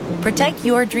Protect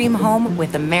your dream home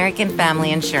with American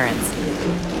Family Insurance.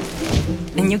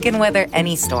 And you can weather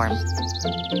any storm.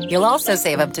 You'll also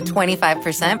save up to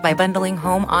 25% by bundling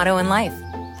home, auto, and life.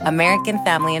 American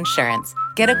Family Insurance.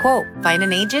 Get a quote. Find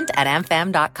an agent at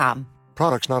amfam.com.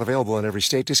 Products not available in every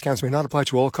state. Discounts may not apply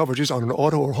to all coverages on an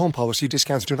auto or home policy.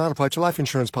 Discounts do not apply to life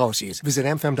insurance policies. Visit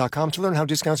amfam.com to learn how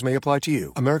discounts may apply to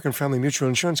you. American Family Mutual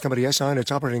Insurance Company, SI, and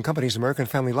its operating companies, American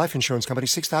Family Life Insurance Company,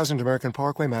 6000 American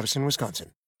Parkway, Madison,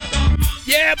 Wisconsin.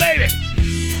 Yeah, baby.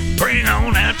 Bring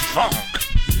on that funk.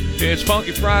 It's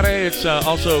Funky Friday. It's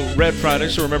also Red Friday,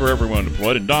 so remember everyone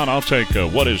deployed. And Don, I'll take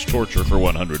What is Torture for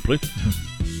 100, please.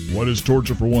 What is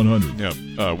Torture for 100?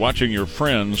 Yeah, watching your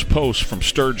friends post from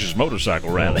Sturgis motorcycle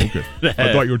rally. Oh, okay.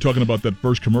 I thought you were talking about that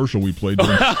first commercial we played.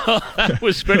 That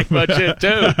was pretty much it,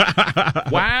 too.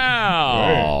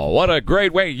 Wow. What a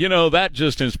great way. You know, that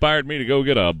just inspired me to go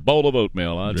get a bowl of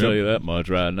oatmeal. I'll tell you that much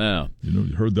right now.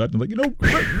 You heard that?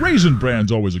 And Raisin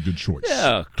Bran's always a good choice.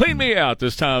 Yeah, clean me out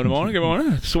this time in the morning. Good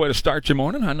morning. It's the way to start your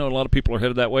morning. I know a lot of people are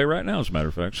headed that way right now, as a matter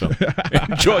of fact. So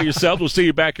enjoy yourself. We'll see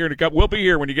you back here in a couple. We'll be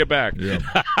here when you get back. Yeah.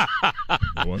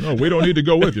 Well, no, we don't need to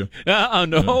go with you.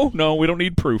 No, we don't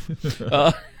need proof.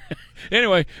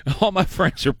 Anyway, all my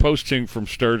friends are posting from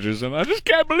Sturgis, and I just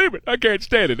can't believe it. I can't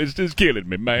stand it. It's just killing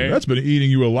me, man. That's been eating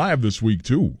you alive this week,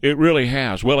 too. It really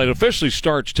has. Well, it officially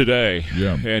starts today.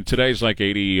 Yeah. And today's like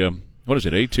 80, what is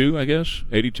it, 82, I guess?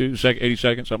 82, 80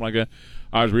 seconds, something like that.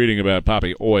 I was reading about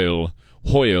Poppy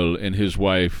Hoyle and his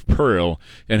wife Pearl,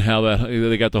 and how that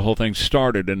they got the whole thing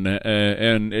started,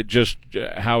 and it just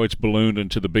how it's ballooned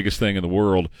into the biggest thing in the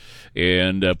world,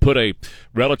 and put a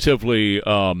relatively,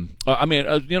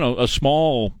 a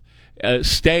small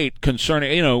state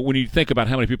concerning, when you think about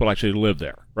how many people actually live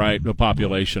there, right? The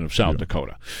population of South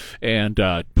Dakota, and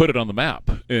put it on the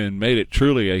map and made it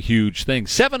truly a huge thing.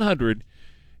 $700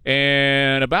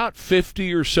 and about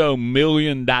 $50 or so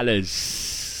million.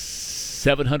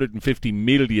 $750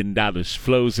 million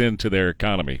flows into their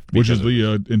economy. Which is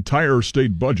the entire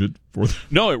state budget for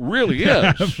No, it really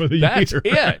is. For the That's year.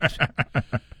 it.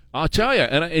 I'll tell you.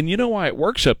 And you know why it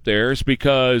works up there is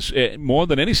because more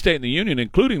than any state in the union,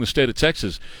 including the state of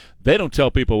Texas, they don't tell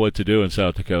people what to do in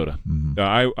South Dakota. Mm-hmm.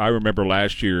 I remember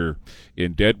last year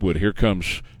in Deadwood, here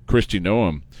comes Kristi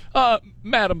Noem,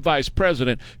 Madam Vice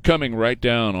President, coming right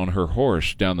down on her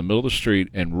horse down the middle of the street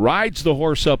and rides the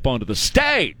horse up onto the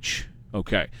stage.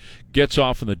 Okay. Gets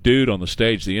off, and the dude on the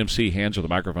stage, the MC, hands her the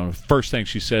microphone. First thing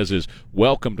she says is,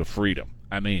 "Welcome to freedom."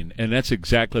 I mean, and that's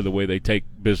exactly the way they take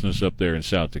business up there in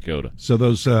South Dakota. So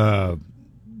those the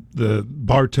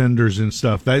bartenders and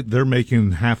stuff, they're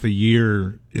making half a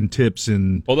year in tips.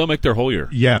 And they'll make their whole year.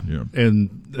 Yeah.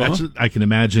 And that's I can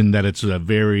imagine that it's a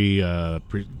very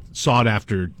sought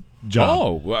after job.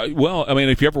 Oh, well, I mean,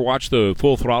 if you ever watched the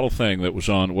Full Throttle thing that was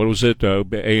on, what was it,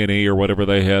 A&E or whatever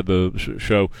they had, the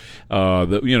show,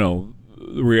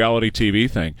 reality TV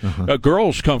thing.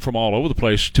 Girls come from all over the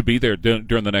place to be there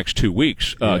during the next 2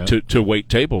 weeks to wait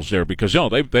tables there because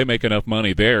they make enough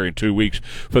money there in 2 weeks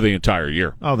for the entire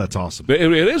year. Oh, that's awesome.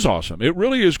 It is awesome. It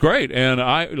really is great. And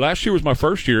last year was my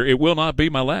first year. It will not be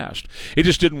my last. It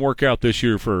just didn't work out this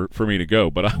year for me to go,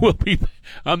 but I will be.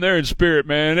 I'm there in spirit,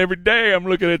 man. Every day I'm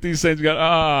looking at these things.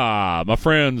 My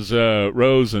friends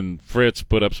Rose and Fritz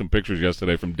put up some pictures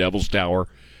yesterday from Devil's Tower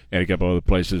and a couple other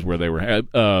places where they were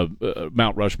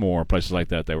Mount Rushmore, places like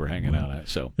that they were hanging out at.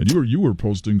 So, and you were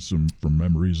posting some from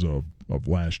memories of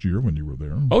last year when you were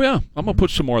there. Oh yeah, I'm gonna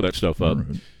put some more of that stuff up.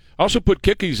 Right. I also put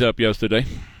cookies up yesterday.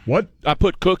 What? I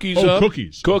put cookies up.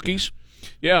 Cookies. Cookies.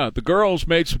 Yeah, the girls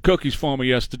made some cookies for me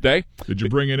yesterday. Did you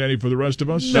bring in any for the rest of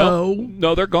us?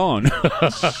 No, they're gone.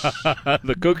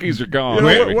 The cookies are gone. You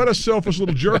know, what a selfish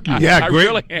little jerk you are.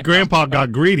 Yeah, Grandpa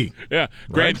got greedy. Yeah,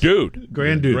 Grand Dude,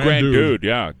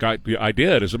 yeah, I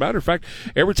did. As a matter of fact,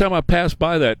 every time I passed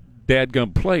by that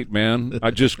dadgum plate, man,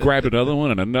 I just grabbed another one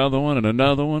and another one and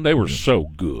another one. They were so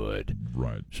good.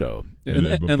 Right. So, and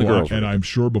the girls. And I'm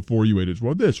sure before you ate it,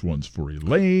 well, this one's for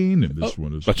Elaine, and this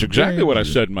one is That's for exactly Jane. what I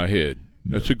said in my head.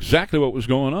 That's exactly what was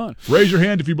going on. Raise your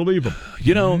hand if you believe them.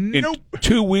 In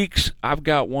 2 weeks, I've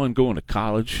got one going to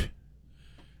college.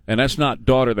 And that's not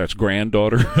daughter, that's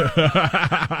granddaughter.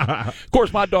 Of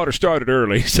course, my daughter started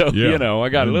early, so, I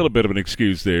got a little bit of an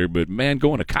excuse there. But, man,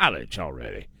 going to college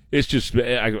already. It's just,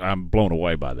 I'm blown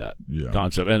away by that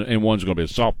concept. And one's going to be a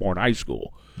sophomore in high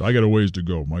school. I got a ways to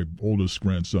go. My oldest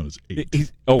grandson is 8.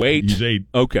 He's 8? He's 8.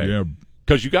 Okay. Yeah.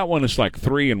 Because you got one that's like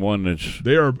 3 and one that's...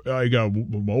 They are. I got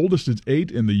my oldest is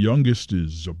 8, and the youngest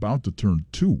is about to turn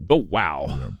 2. Oh,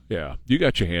 wow. Yeah. You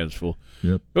got your hands full.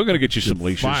 Yep. We're going to get you some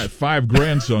leashes. Five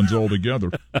grandsons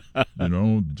altogether.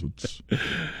 It's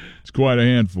quite a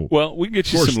handful. Well, we can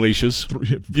get you some leashes.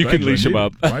 You can leash them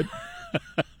up. Right?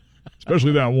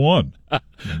 Especially that one.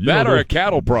 That or a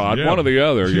cattle prod, one or the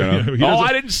other.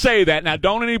 I didn't say that. Now,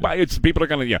 don't anybody. It's people are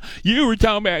going to. You were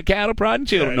talking about cattle prod and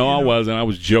children. No, I wasn't. I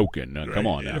was joking. Come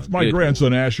on now. If my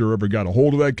grandson Asher ever got a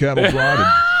hold of that cattle prod,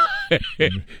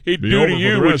 he'd do to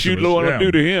you what you'd want to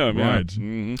do to him. Right.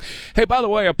 Mm-hmm. Hey, by the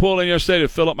way, I pulled in yesterday to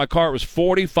fill up my car. It was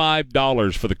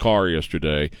 $45 for the car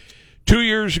yesterday. 2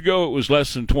 years ago, it was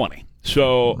less than $20.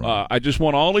 So I just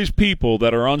want all these people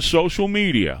that are on social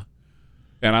media.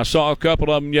 And I saw a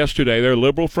couple of them yesterday. They're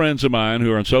liberal friends of mine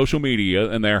who are on social media,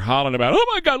 and they're hollering about, "Oh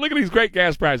my God, look at these great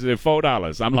gas prices at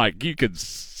 $4." I'm like, you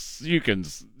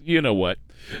know what?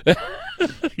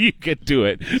 You can do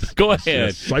it. Go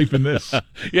ahead. Siphon this.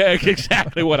 Yeah,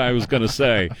 exactly what I was going to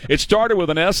say. It started with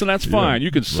an S, and that's fine.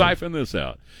 You can siphon this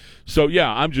out. So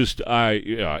yeah, at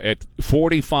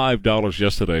 $45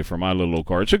 yesterday for my little old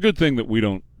car. It's a good thing that we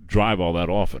don't drive all that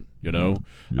often. I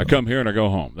come here and I go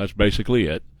home. That's basically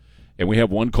it. And we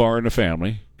have one car in the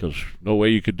family because no way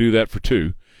you could do that for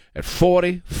 2 at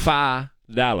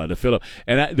 $45 to fill up.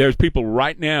 And there's people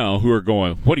right now who are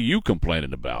going, "What are you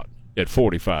complaining about at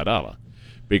 $45?"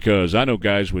 Because I know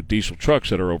guys with diesel trucks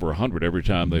that are over 100 every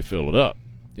time they fill it up.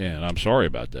 Yeah, and I'm sorry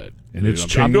about that. And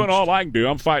I'm doing all I can do.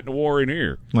 I'm fighting a war in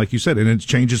here. Like you said, and it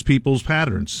changes people's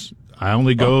patterns. I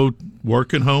only go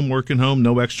working home, no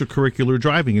extracurricular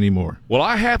driving anymore. Well,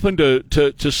 I happened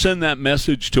to send that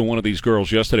message to one of these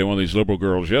girls yesterday, one of these liberal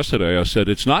girls yesterday. I said,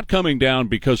 it's not coming down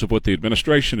because of what the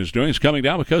administration is doing. It's coming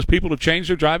down because people have changed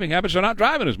their driving habits. They're not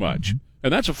driving as much. Mm-hmm.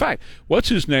 And that's a fact. What's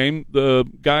his name? The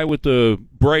guy with the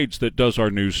braids that does our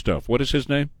news stuff. What is his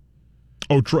name?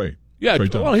 Oh, Trey. Yeah,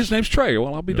 Trey well, his name's Trey.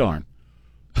 Well, I'll be darned.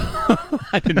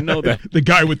 I didn't know that. The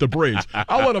guy with the braids.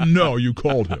 I'll let him know you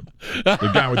called him.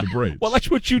 The guy with the braids. Well, that's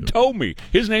what you told me.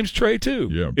 His name's Trey, too.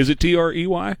 Yeah. Is it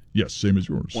Trey? Yes, same as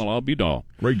yours. Well, I'll be doll.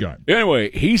 Great guy.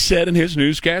 Anyway, he said in his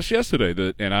newscast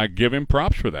yesterday, and I give him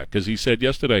props for that, because he said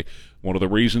yesterday one of the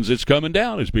reasons it's coming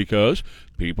down is because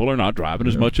people are not driving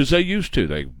as much as they used to.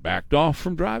 They backed off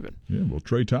from driving. Yeah, well,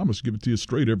 Trey Thomas give it to you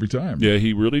straight every time. Yeah,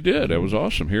 he really did. That was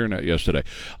awesome hearing that yesterday.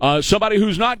 Somebody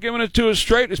who's not giving it to us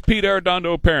straight is Pete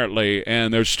Arredondo, apparently.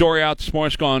 And there's a story out this morning.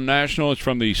 It's gone national. It's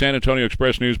from the San Antonio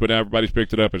Express News, but now everybody's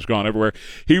picked it up. It's gone everywhere.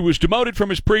 He was demoted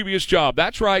from his previous job.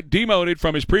 That's right, demoted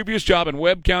from his previous job in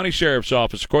Webb County Sheriff's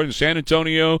Office, according to San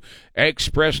Antonio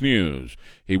Express News.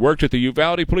 He worked at the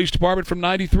Uvalde Police Department from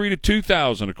 93 to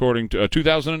 2000, according to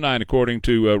 2009, according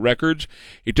to records.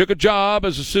 He took a job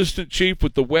as assistant chief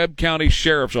with the Webb County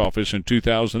Sheriff's Office in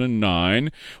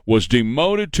 2009, was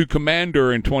demoted to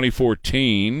commander in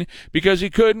 2014 because he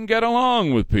couldn't get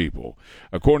along with people.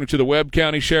 According to the Webb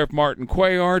County Sheriff Martin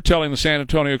Cuellar, telling the San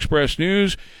Antonio Express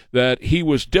News that he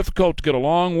was difficult to get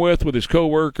along with his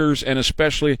coworkers and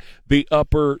especially the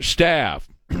upper staff.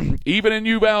 Even in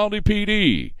Uvalde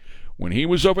PD, when he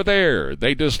was over there,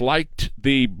 they disliked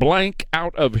the blank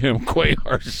out of him,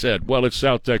 Cuellar said. Well, it's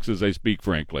South Texas, they speak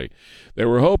frankly. They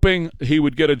were hoping he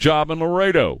would get a job in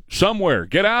Laredo, somewhere.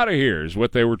 Get out of here is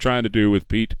what they were trying to do with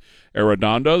Pete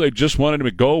Arredondo. They just wanted him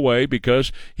to go away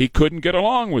because he couldn't get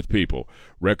along with people.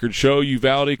 Records show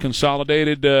Uvalde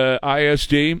Consolidated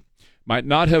ISD might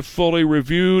not have fully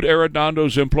reviewed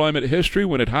Arredondo's employment history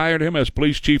when it hired him as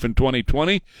police chief in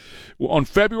 2020. On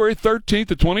February 13th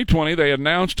of 2020, they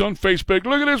announced on Facebook,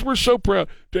 "Look at this, we're so proud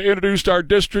to introduce our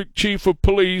district chief of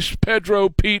police, Pedro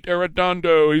Pete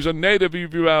Arredondo. He's a native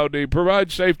of Uvalde,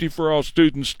 provides safety for all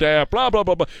students, staff, blah, blah,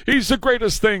 blah, blah. He's the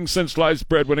greatest thing since sliced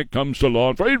bread when it comes to law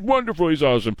enforcement. He's wonderful, he's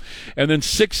awesome." And then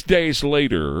 6 days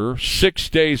later, 6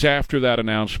 days after that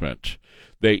announcement,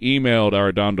 they emailed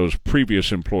Arredondo's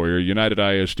previous employer, United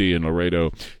ISD in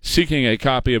Laredo, seeking a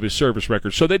copy of his service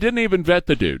record. So they didn't even vet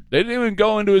the dude. They didn't even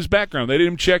go into his background. They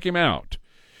didn't even check him out.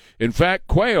 In fact,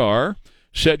 Cuellar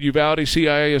said Uvalde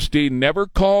CISD never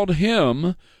called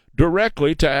him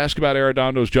directly to ask about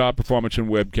Arredondo's job performance in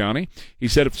Webb County. He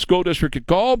said if the school district had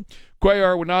called,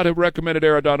 Cuellar would not have recommended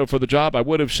Arredondo for the job. I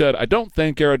would have said, I don't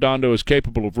think Arredondo is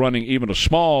capable of running even a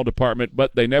small department,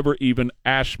 but they never even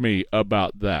asked me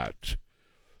about that.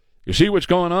 You see what's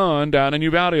going on down in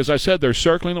Uvalde. As I said, they're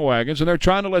circling the wagons, and they're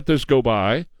trying to let this go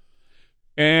by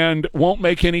and won't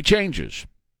make any changes.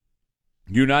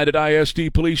 United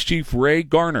ISD Police Chief Ray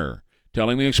Garner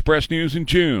Telling the Express News in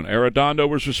June, Arredondo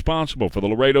was responsible for the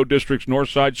Laredo District's North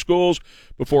Side schools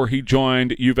before he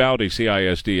joined Uvalde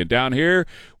CISD. And down here,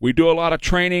 we do a lot of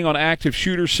training on active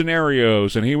shooter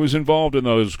scenarios, and he was involved in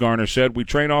those, Garner said. We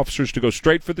train officers to go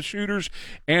straight for the shooters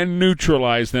and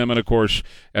neutralize them. And, of course,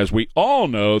 as we all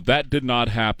know, that did not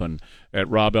happen at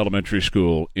Robb Elementary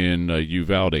School in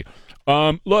Uvalde.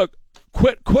 Look.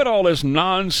 Quit all this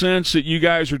nonsense that you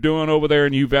guys are doing over there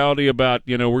in Uvalde about,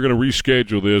 we're going to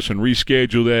reschedule this and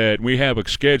reschedule that. And we have a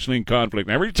scheduling conflict.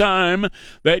 And every time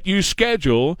that you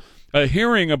schedule a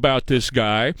hearing about this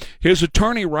guy, his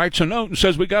attorney writes a note and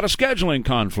says, we got a scheduling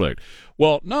conflict.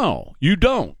 Well, no, you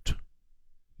don't.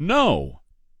 No,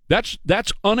 that's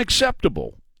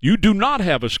unacceptable. You do not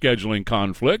have a scheduling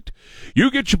conflict. You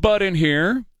get your butt in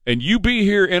here. And you be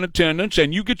here in attendance,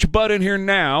 and you get your butt in here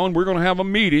now, and we're going to have a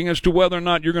meeting as to whether or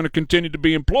not you're going to continue to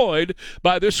be employed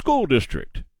by this school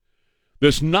district.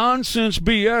 This nonsense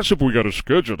BS, if we got a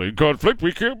scheduling conflict,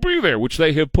 we can't be there, which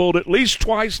they have pulled at least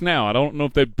twice now. I don't know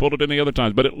if they've pulled it any other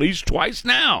times, but at least twice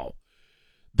now.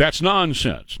 That's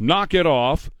nonsense. Knock it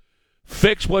off,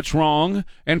 fix what's wrong,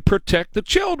 and protect the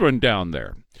children down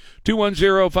there.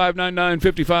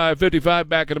 210-599-5555.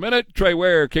 Back in a minute. Trey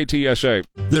Ware, KTSA.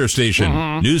 Their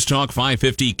station, News Talk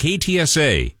 550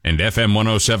 KTSA and FM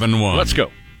 107.1. Let's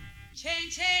go.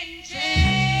 Change, change,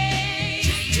 change.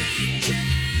 Change, change,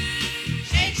 change.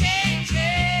 Change, change,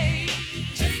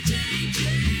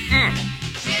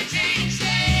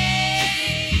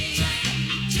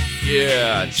 change.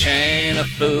 Yeah, chain of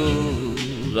fools.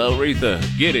 Aretha,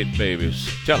 get it,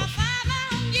 babies. Tell us.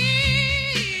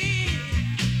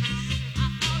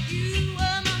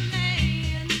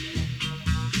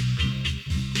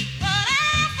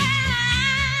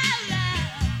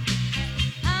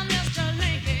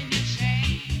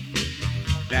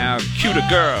 Now, cuter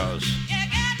girls.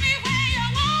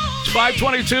 It's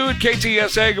 5:22 at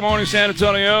KTSA. Good morning, San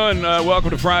Antonio, and welcome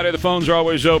to Friday. The phones are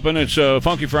always open. It's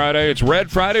Funky Friday. It's Red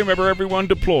Friday. Remember, everyone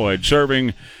deployed,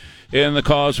 serving in the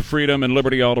cause of freedom and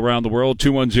liberty all around the world.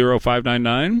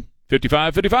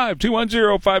 210-599-5555.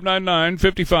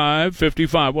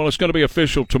 210-599-5555. Well, it's going to be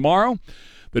official tomorrow.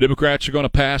 The Democrats are going to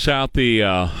pass out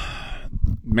the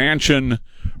Manchin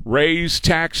raise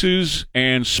taxes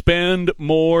and spend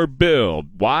more bill.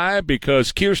 Why?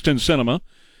 Because Kyrsten Sinema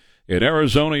in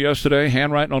Arizona yesterday,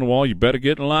 handwriting on the wall, you better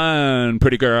get in line,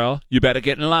 pretty girl. You better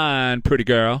get in line, pretty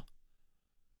girl.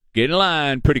 Get in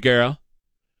line, pretty girl.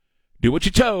 Do what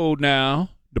you're told now.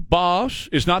 The boss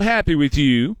is not happy with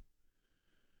you.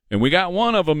 And we got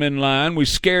one of them in line. We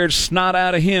scared snot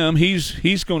out of him.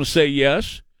 He's going to say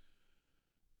yes.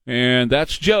 And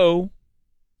that's Joe.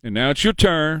 And now it's your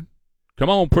turn. Come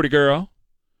on, pretty girl.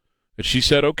 And she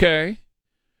said, okay.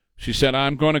 She said,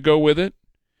 I'm going to go with it.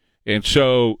 And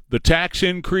so the tax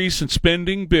increase and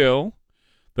spending bill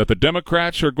that the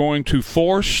Democrats are going to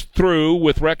force through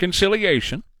with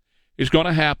reconciliation is going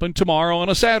to happen tomorrow on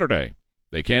a Saturday.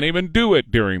 They can't even do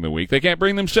it during the week. They can't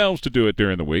bring themselves to do it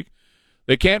during the week.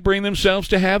 They can't bring themselves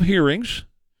to have hearings.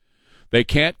 They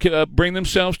can't bring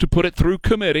themselves to put it through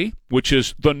committee, which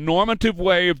is the normative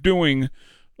way of doing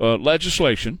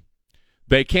legislation.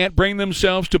 They can't bring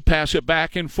themselves to pass it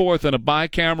back and forth in a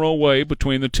bicameral way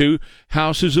between the two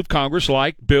houses of Congress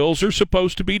like bills are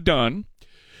supposed to be done.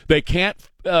 They can't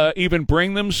even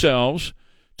bring themselves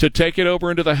to take it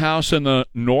over into the House in the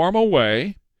normal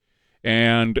way,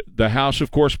 and the House,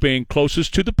 of course, being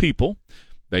closest to the people.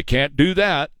 They can't do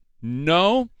that.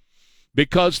 No,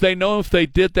 because they know if they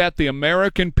did that, the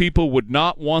American people would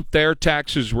not want their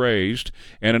taxes raised,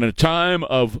 and in a time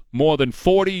of more than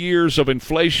 40 years of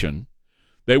inflation,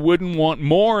 they wouldn't want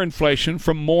more inflation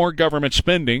from more government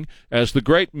spending. As the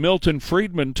great Milton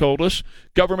Friedman told us,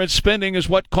 government spending is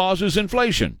what causes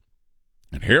inflation.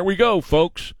 And here we go,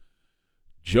 folks.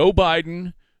 Joe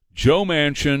Biden, Joe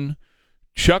Manchin,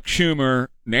 Chuck Schumer,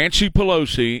 Nancy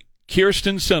Pelosi,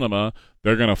 Kyrsten Sinema,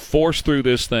 they're going to force through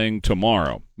this thing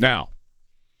tomorrow. Now,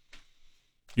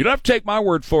 you don't have to take my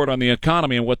word for it on the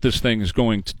economy and what this thing is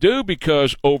going to do,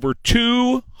 because over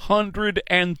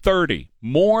 230,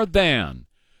 more than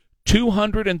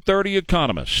 230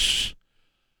 economists,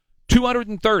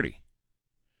 230,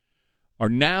 are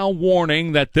now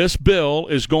warning that this bill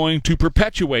is going to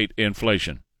perpetuate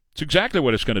inflation. It's exactly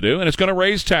what it's going to do, and it's going to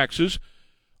raise taxes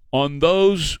on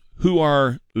those who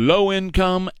are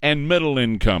low-income and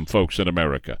middle-income folks in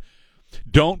America.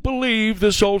 Don't believe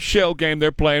this old shell game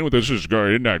they're playing with. This is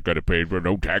not going to pay for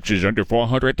no taxes under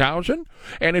 $400,000,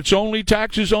 and it's only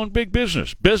taxes on big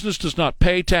business. Business does not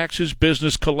pay taxes.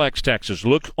 Business collects taxes.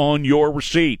 Look on your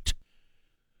receipt.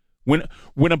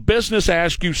 When a business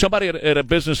asks you, somebody at a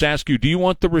business asks you, do you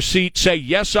want the receipt? Say,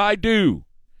 yes, I do.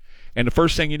 And the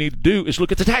first thing you need to do is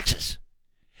look at the taxes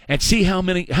and see how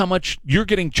much you're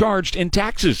getting charged in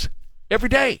taxes every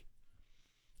day.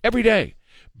 Every day.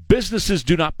 Businesses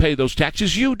do not pay those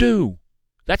taxes. You do.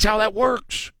 That's how that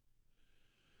works.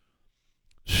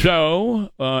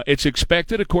 So it's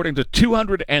expected, according to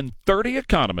 230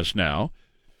 economists now,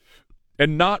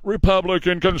 and not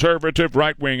Republican, conservative,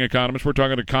 right-wing economists, we're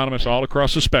talking economists all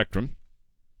across the spectrum,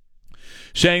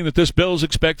 saying that this bill is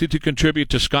expected to contribute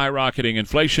to skyrocketing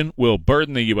inflation, will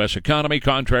burden the U.S. economy,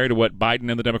 contrary to what Biden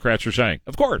and the Democrats are saying.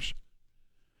 Of course.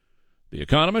 The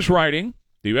Economist writing,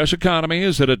 the U.S. economy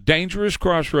is at a dangerous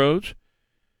crossroads,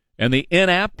 and the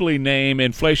inaptly named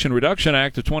Inflation Reduction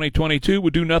Act of 2022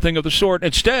 would do nothing of the sort.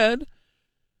 Instead,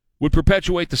 would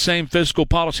perpetuate the same fiscal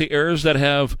policy errors that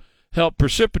have helped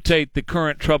precipitate the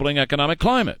current troubling economic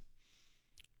climate.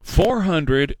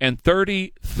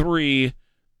 $433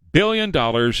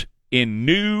 billion in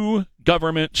new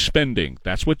government spending.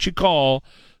 That's what you call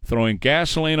throwing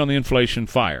gasoline on the inflation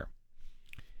fire.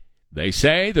 They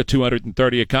say, the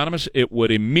 230 economists, it would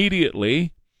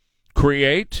immediately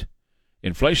create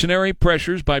inflationary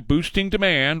pressures by boosting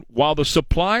demand, while the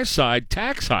supply side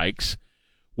tax hikes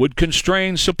would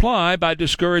constrain supply by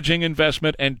discouraging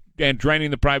investment and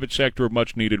draining the private sector of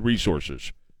much-needed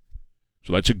resources.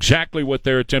 So that's exactly what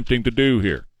they're attempting to do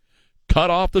here. Cut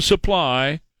off the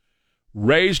supply,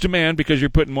 raise demand because you're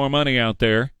putting more money out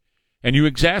there, and you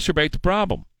exacerbate the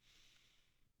problem.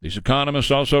 These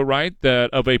economists also write that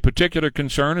of a particular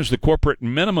concern is the corporate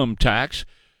minimum tax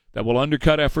that will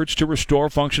undercut efforts to restore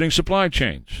functioning supply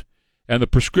chains. And the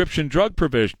prescription drug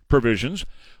provisions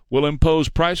will impose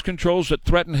price controls that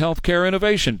threaten healthcare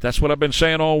innovation. That's what I've been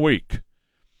saying all week.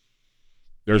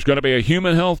 There's going to be a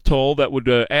human health toll that would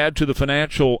add to the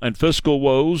financial and fiscal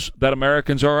woes that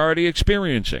Americans are already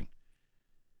experiencing.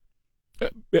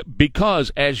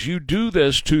 Because as you do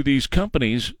this to these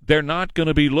companies, they're not going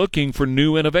to be looking for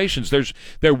new innovations.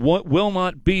 There will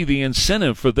not be the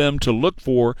incentive for them to look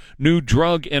for new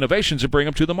drug innovations and bring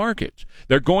them to the market.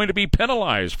 They're going to be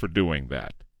penalized for doing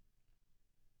that.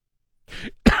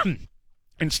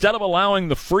 Instead of allowing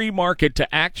the free market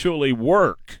to actually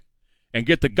work and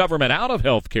get the government out of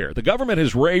health care, the government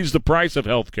has raised the price of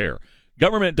health care.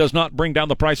 Government does not bring down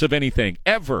the price of anything,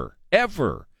 ever,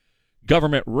 ever.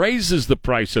 Government raises the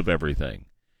price of everything.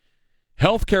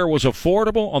 Healthcare was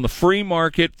affordable on the free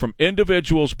market from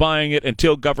individuals buying it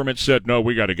until government said, no,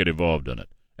 we got to get involved in it.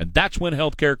 And that's when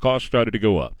healthcare costs started to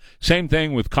go up. Same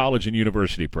thing with college and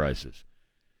university prices.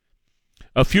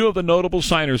 A few of the notable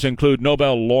signers include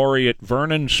Nobel laureate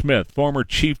Vernon Smith, former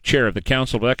chief chair of the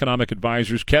Council of Economic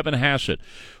Advisors, Kevin Hassett,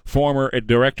 former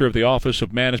director of the Office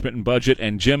of Management and Budget,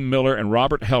 and Jim Miller and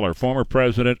Robert Heller, former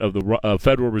president of the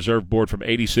Federal Reserve Board from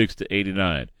 86 to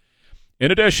 89.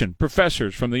 In addition,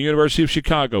 professors from the University of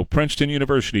Chicago, Princeton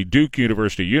University, Duke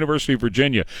University, University of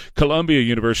Virginia, Columbia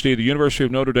University, the University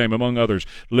of Notre Dame, among others,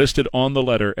 listed on the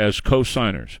letter as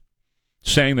co-signers,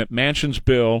 saying that Manchin's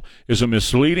bill is a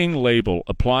misleading label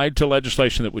applied to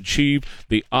legislation that would achieve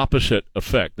the opposite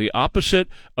effect. The opposite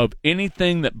of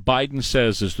anything that Biden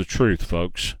says is the truth,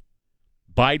 folks.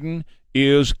 Biden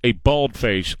is a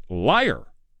bald-faced liar.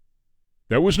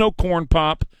 There was no corn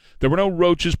pop. There were no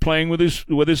roaches playing with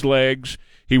his legs.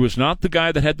 He was not the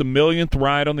guy that had the millionth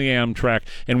ride on the Amtrak,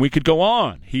 and we could go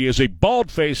on. He is a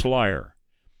bald-faced liar.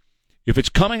 If it's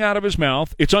coming out of his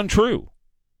mouth, it's untrue.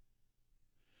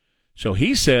 So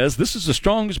he says this is the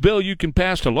strongest bill you can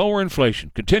pass to lower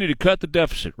inflation, continue to cut the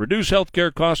deficit, reduce health care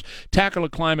costs, tackle a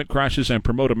climate crisis, and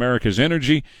promote America's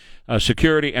energy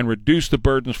security, and reduce the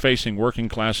burdens facing working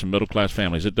class and middle class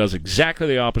families. It does exactly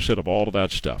the opposite of all of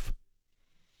that stuff.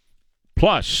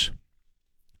 Plus,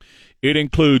 it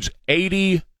includes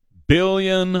 $80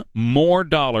 billion more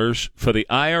dollars for the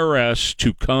IRS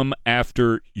to come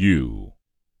after you,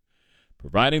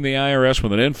 providing the IRS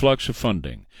with an influx of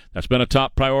funding. That's been a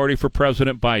top priority for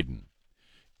President Biden,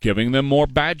 giving them more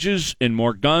badges and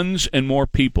more guns and more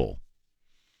people.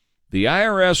 The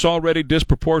IRS already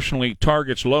disproportionately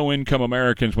targets low-income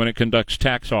Americans when it conducts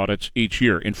tax audits each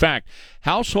year. In fact,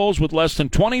 households with less than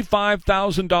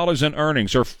 $25,000 in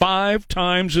earnings are 5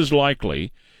 times as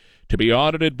likely to be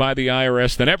audited by the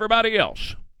IRS than everybody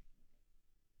else.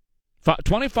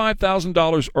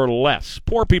 $25,000 or less.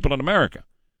 Poor people in America.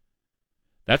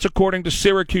 That's according to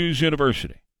Syracuse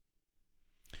University.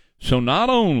 So not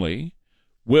only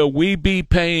will we be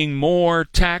paying more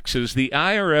taxes, the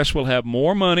IRS will have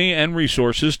more money and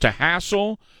resources to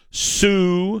hassle,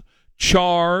 sue,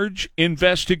 charge,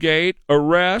 investigate,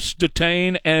 arrest,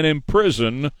 detain, and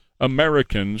imprison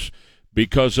Americans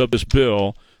because of this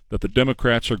bill that the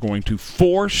Democrats are going to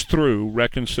force through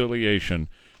reconciliation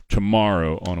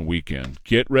tomorrow on a weekend.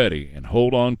 Get ready and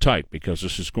hold on tight because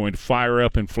this is going to fire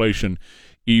up inflation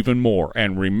even more.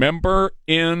 And remember,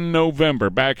 in November,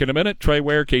 back in a minute, Trey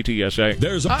Ware, KTSA.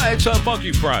 It's a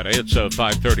Funky Friday. It's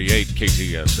 5:38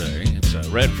 KTSA. It's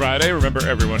Red Friday. Remember,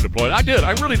 everyone deployed. I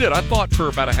really did. I thought for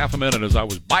about a half a minute as I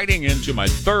was biting into my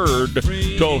third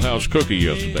Toll House cookie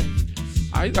yesterday.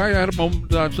 I had a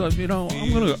moment. I thought, I'm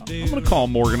gonna call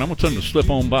Morgan. I'm gonna tell him to slip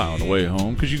on by on the way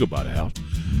home because you go by the house.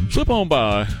 Slip on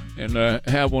by and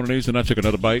have one of these. And I took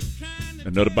another bite.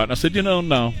 And I said,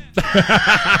 no.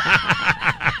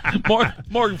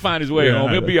 Morgan find his way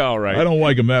home. He'll be all right. I don't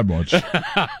like him that much.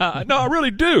 No, I really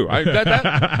do.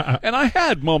 And I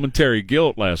had momentary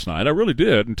guilt last night. I really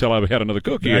did until I had another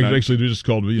cookie. Actually, they just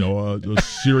called a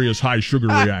serious high sugar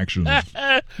reaction.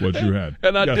 What you had?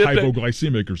 And I got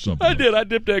hypoglycemic or something. I did. I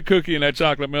dipped that cookie in that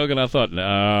chocolate milk, and I thought,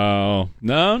 no.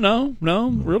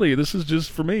 Really, this is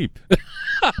just for me.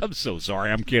 I'm so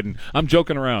sorry. I'm kidding. I'm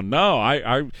joking around. No,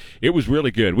 it was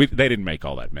really good. They didn't make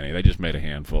all that many. They just made a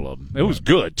handful of them. It was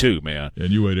good too, man.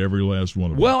 And you ate every last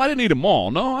one of them. Well, I didn't eat them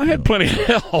all. No, I had plenty of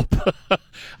help.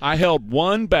 I held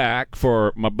one back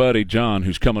for my buddy John,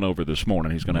 who's coming over this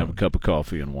morning. He's going to have a cup of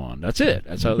coffee and one. That's it.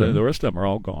 That's how the rest of them are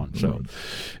all gone. So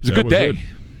it's a good day.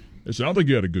 It sounds like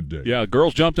you had a good day. Yeah,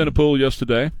 girls jumped in a pool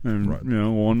yesterday, and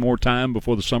one more time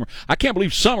before the summer. I can't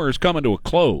believe summer is coming to a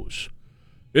close.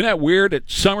 Isn't that weird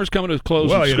that summer's coming to a close?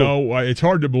 Well, it's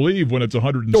hard to believe when it's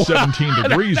 117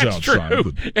 degrees that's outside.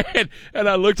 True. And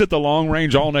I looked at the long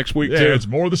range all next week, too. Yeah, it's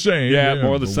more the same. Yeah,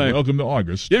 more the same. Welcome to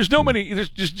August. There's no many. There's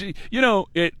just,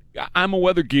 I'm a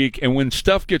weather geek, and when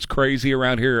stuff gets crazy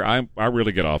around here, I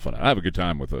really get off on it. I have a good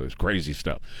time with those crazy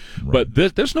stuff. Right.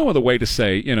 But there's no other way to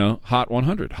say, hot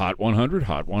 100, hot 100,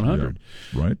 hot 100.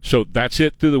 Yeah, right. So that's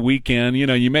it through the weekend.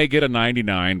 You may get a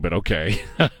 99, but okay.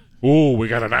 Ooh, we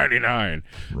got a 99.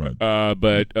 Right.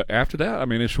 But after that,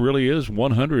 this really is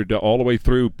 100 all the way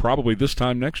through probably this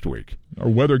time next week. Our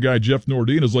weather guy, Jeff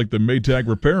Nordine, is like the Maytag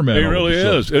repairman. He really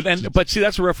is. But see,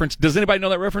 that's a reference. Does anybody know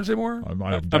that reference anymore?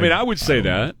 I would say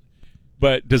that.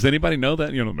 But does anybody know that?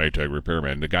 Maytag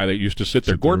repairman, the guy that used to sit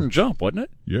there. Gordon Jump, wasn't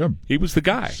it? Yeah. He was the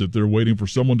guy. Sit there waiting for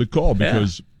someone to call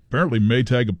because apparently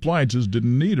Maytag appliances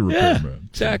didn't need a repairman. Yeah,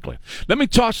 exactly. Let me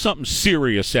toss something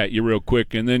serious at you real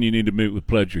quick, and then you need to meet with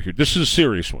Pledger here. This is a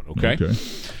serious one, okay?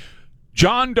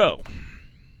 John Doe.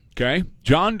 Okay?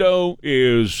 John Doe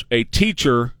is a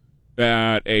teacher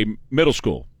at a middle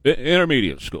school,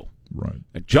 intermediate school. Right.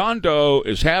 And John Doe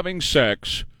is having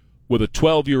sex with a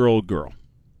 12-year-old girl.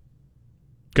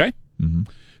 Okay? Mm-hmm.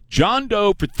 John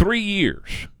Doe, for 3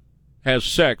 years, has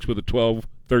sex with a 12,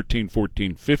 13,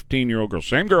 14, 15-year-old girl.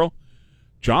 Same girl.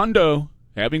 John Doe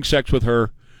having sex with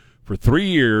her for 3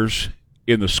 years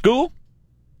in the school,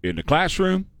 in the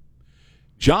classroom.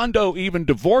 John Doe even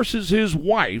divorces his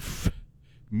wife,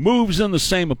 moves in the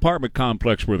same apartment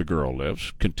complex where the girl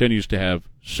lives, continues to have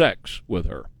sex with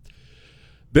her.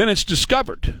 Then it's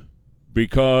discovered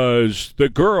because the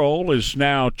girl is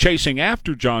now chasing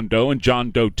after John Doe, and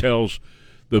John Doe tells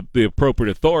the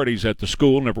appropriate authorities at the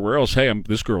school and everywhere else, hey,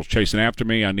 this girl's chasing after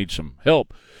me, I need some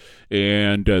help.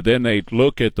 And then they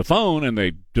look at the phone and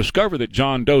they discover that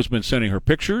John Doe's been sending her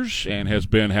pictures and has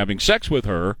been having sex with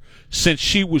her since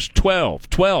she was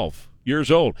 12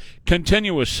 years old.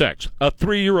 Continuous sex, a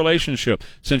 3-year relationship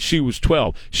since she was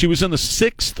 12. She was in the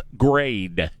 6th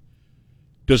grade.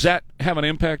 Does that have an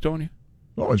impact on you?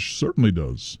 Oh, it certainly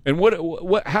does. And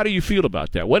what? How do you feel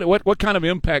about that? What kind of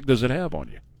impact does it have on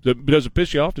you? Does it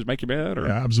piss you off? Does it make you mad? Or?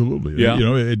 Yeah, absolutely. Yeah.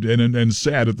 And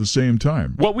sad at the same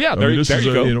time. Well, yeah, this there is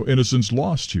you go. Innocence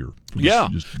lost here. Yeah,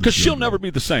 because she'll never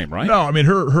be the same, right? No,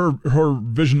 her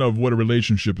vision of what a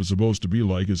relationship is supposed to be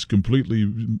like is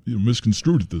completely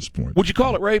misconstrued at this point. Would you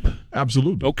call it rape?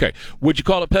 Absolutely. Okay. Would you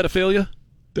call it pedophilia?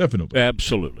 Definitely.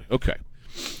 Absolutely. Okay.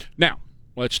 Now,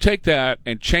 let's take that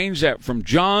and change that from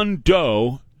John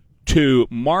Doe to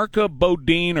Marka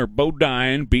Bodine or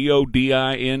Bodine,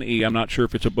 B-O-D-I-N-E. I'm not sure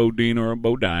if it's a Bodine or a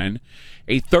Bodine,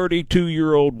 a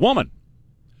 32-year-old woman.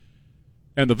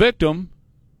 And the victim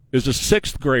is a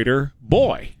 6th grader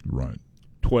boy. Right.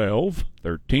 12,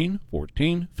 13,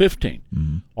 14, 15.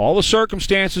 Mm-hmm. All the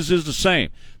circumstances is the same.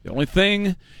 The only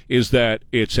thing is that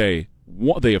the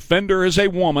offender is a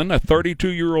woman, a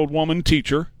 32-year-old woman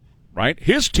teacher, right?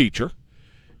 His teacher,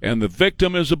 and the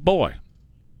victim is a boy.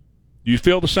 You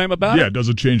feel the same about it? Yeah, it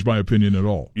doesn't change my opinion at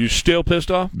all. You still pissed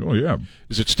off? Oh, yeah.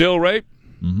 Is it still rape?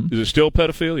 Mm-hmm. Is it still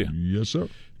pedophilia? Yes, sir.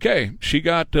 Okay, she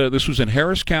got, this was in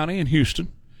Harris County in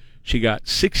Houston. She got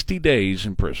 60 days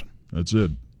in prison. That's it.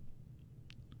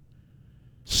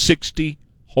 60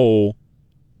 whole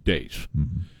days.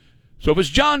 Mm-hmm. So if it's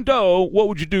John Doe, what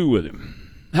would you do with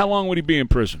him? How long would he be in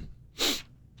prison?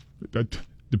 That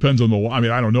depends on the law. I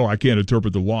mean, I don't know. I can't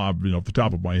interpret the law, off the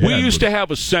top of my head. We used to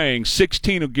have a saying,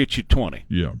 16 will get you 20.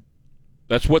 Yeah.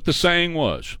 That's what the saying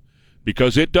was.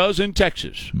 Because it does in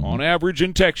Texas. Mm-hmm. On average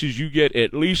in Texas, you get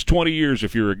at least 20 years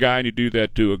if you're a guy and you do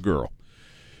that to a girl.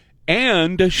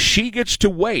 And she gets to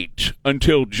wait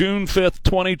until June 5th,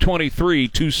 2023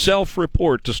 to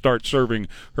self-report to start serving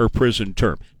her prison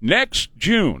term. Next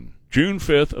June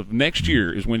 5th of next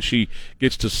year is when she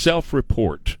gets to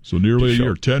self-report. So nearly a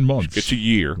year, 10 months. It's a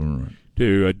year All right.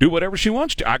 to do whatever she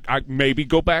wants to. I maybe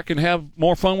go back and have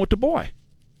more fun with the boy.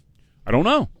 I don't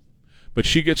know. But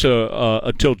she gets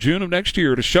until June of next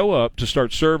year to show up to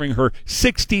start serving her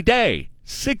 60-day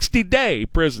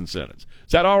prison sentence.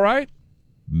 Is that all right?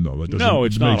 No, that doesn't. No,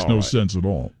 it's not makes all no right. sense at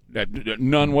all.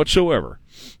 None whatsoever.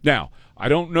 Now, I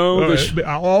don't know this.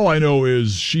 All I know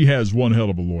is she has one hell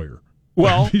of a lawyer.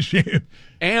 Well, She-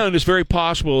 and it's very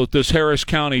possible that this Harris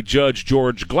County Judge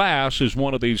George Glass is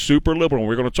one of these super liberal.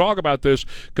 We're going to talk about this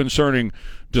concerning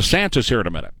DeSantis here in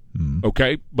a minute.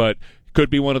 Okay? But could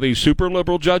be one of these super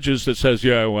liberal judges that says,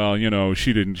 yeah, well,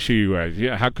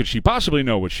 how could she possibly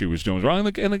know what she was doing wrong?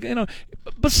 And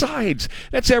besides,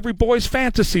 that's every boy's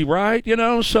fantasy, right?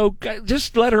 So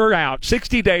just let her out.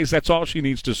 60 days, that's all she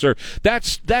needs to serve.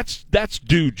 That's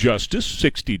due justice,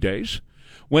 60 days.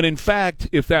 When in fact,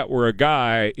 if that were a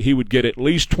guy, he would get at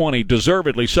least 20,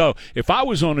 deservedly so. If I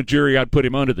was on a jury, I'd put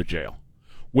him under the jail,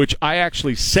 which I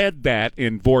actually said that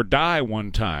in Vordai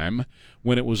one time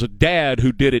when it was a dad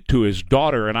who did it to his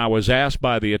daughter, and I was asked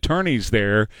by the attorneys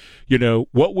there,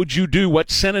 what would you do? What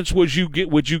sentence would you give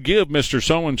Mr.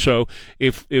 So-and-so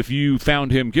if you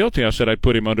found him guilty? I said I'd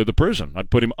put him under the prison. I'd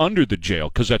put him under the jail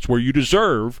because that's where you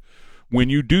deserve when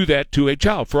you do that to a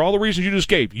child. For all the reasons you just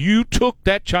gave, you took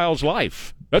that child's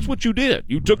life. That's what you did.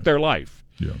 You took their life.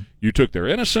 Yeah. You took their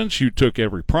innocence. You took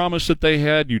every promise that they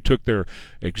had. You took their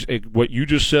what you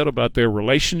just said about their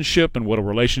relationship and what a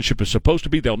relationship is supposed to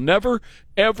be. They'll never,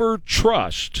 ever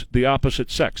trust the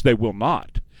opposite sex. They will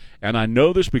not. And I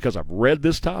know this because I've read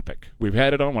this topic. We've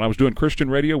had it on when I was doing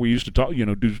Christian radio. We used to talk,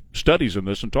 do studies in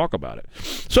this and talk about it.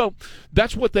 So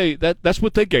that's what that's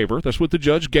what they gave her. That's what the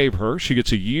judge gave her. She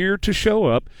gets a year to show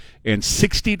up and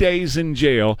 60 days in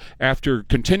jail after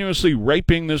continuously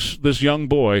raping this young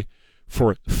boy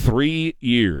for 3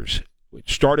 years. It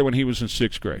started when he was in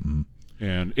 6th grade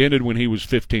and ended when he was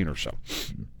 15 or so.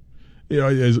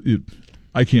 Yeah,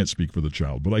 I can't speak for the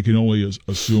child, but I can only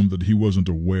assume that he wasn't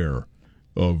aware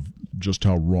of just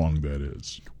how wrong that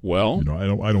is. Well,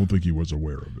 I don't think he was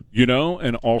aware of it.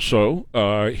 And also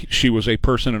she was a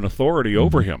person in authority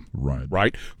over him.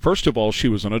 Right. First of all, she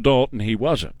was an adult and he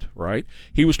wasn't. Right.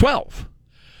 He was 12.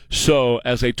 So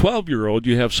as a 12-year-old,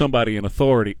 you have somebody in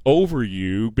authority over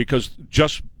you because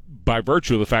just by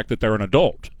virtue of the fact that they're an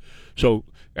adult. So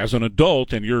as an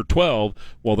adult and you're 12,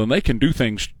 well, then they can do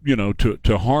things,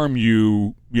 to harm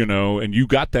you, and you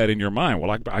got that in your mind.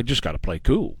 Well, I just got to play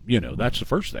cool. That's the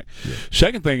first thing. Yeah.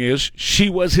 Second thing is she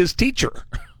was his teacher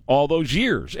all those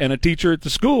years and a teacher at the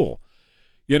school.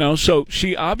 So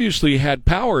she obviously had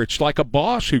power. It's like a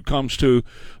boss who comes to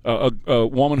a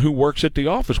woman who works at the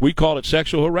office. We call it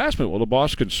sexual harassment. Well, the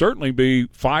boss can certainly be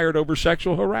fired over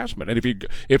sexual harassment. And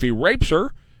if he rapes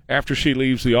her after she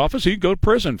leaves the office, he'd go to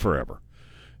prison forever.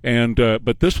 And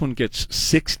but this one gets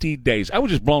 60 days. I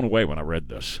was just blown away when I read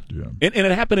this. Yeah. And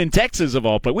it happened in Texas of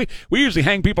all places. We usually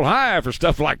hang people high for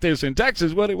stuff like this in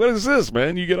Texas. What is this,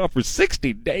 man? You get off for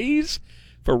 60 days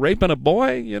for raping a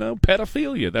boy?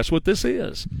 Pedophilia. That's what this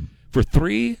is. For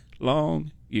 3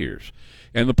 long years.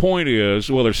 And the point is,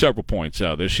 well, there's several points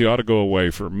out of this. She ought to go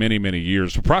away for many, many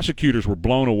years. The prosecutors were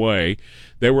blown away.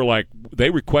 They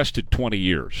requested 20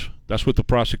 years. That's what the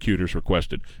prosecutors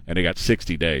requested, and they got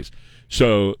 60 days.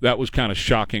 So that was kind of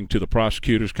shocking to the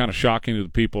prosecutors, kind of shocking to the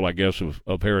people, I guess,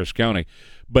 of Harris County.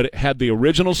 But had the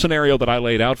original scenario that I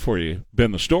laid out for you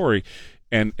been the story,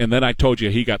 and then I told you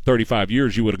he got 35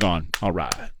 years, you would have gone, all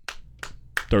right,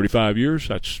 35 years,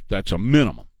 that's a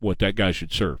minimum what that guy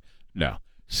should serve. No,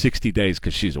 60 days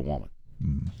because she's a woman.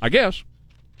 I guess.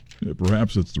 Yeah,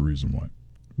 perhaps that's the reason why.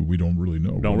 We don't really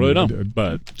know. Don't really know,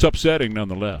 but it's upsetting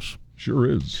nonetheless. Sure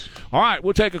is. All right,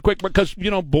 we'll take a quick break because,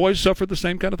 boys suffer the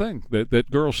same kind of thing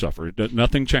that girls suffer.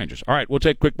 Nothing changes. All right, we'll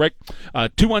take a quick break.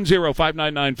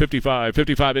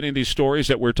 210-599-5555. Any of these stories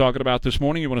that we're talking about this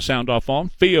morning you want to sound off on,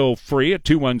 feel free at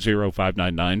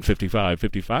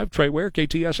 210-599-5555. Trey Ware,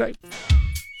 KTSA.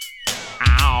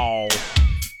 Ow.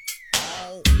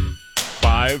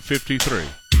 5:53.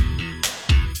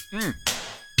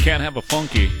 Can't have a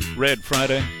funky Red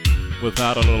Friday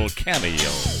without a little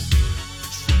cameo.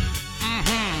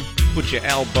 Put your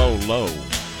elbow low.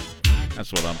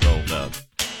 That's what I'm told of.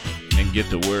 and get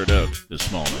the word out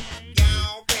this morning.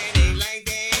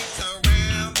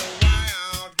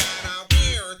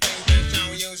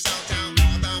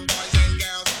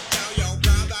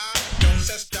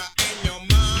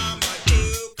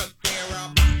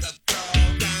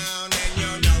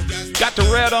 Got the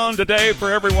red on today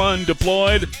for everyone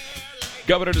deployed.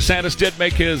 Governor DeSantis did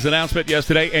make his announcement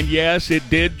yesterday, and yes, it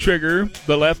did trigger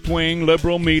the left-wing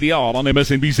liberal media, all on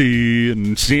MSNBC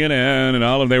and CNN and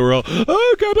all of them. They were all, oh,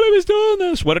 I can't believe he's doing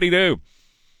this. What did he do?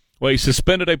 Well, he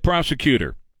suspended a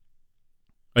prosecutor,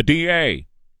 a DA,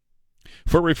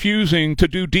 for refusing to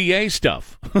do DA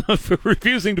stuff, for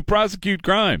refusing to prosecute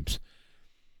crimes.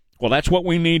 Well, that's what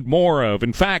we need more of.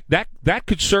 In fact, that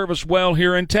could serve us well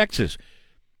here in Texas.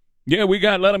 Yeah, we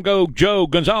got Let Him Go Joe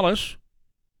Gonzalez,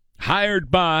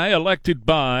 hired by, elected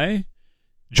by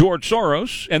George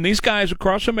Soros. And these guys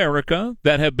across America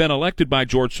that have been elected by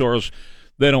George Soros,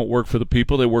 they don't work for the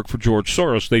people. They work for George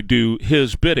Soros. They do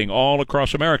his bidding all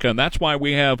across America. And that's why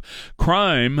we have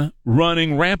crime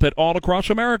running rampant all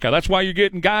across America. That's why you're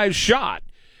getting guys shot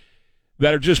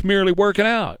that are just merely working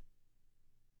out,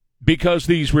 because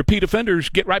these repeat offenders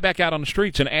get right back out on the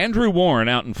streets. And Andrew Warren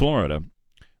out in Florida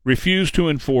refused to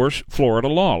enforce Florida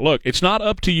law. Look, it's not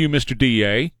up to you, Mr.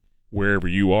 DA, wherever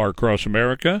you are across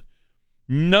America.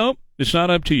 Nope, it's not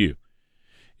up to you.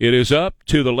 It is up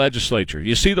to the legislature.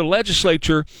 You see, the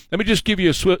legislature, let me just give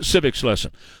you a civics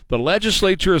lesson. The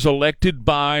legislature is elected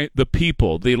by the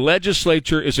people. The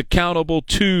legislature is accountable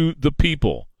to the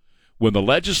people. When the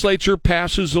legislature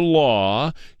passes a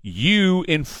law, you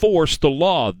enforce the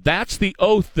law. That's the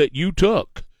oath that you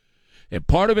took. And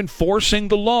part of enforcing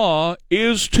the law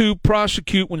is to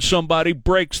prosecute when somebody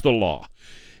breaks the law.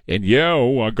 And,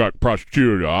 I got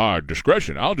prosecutor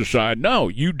discretion. I'll decide. No,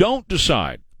 you don't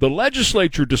decide. The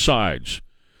legislature decides.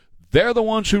 They're the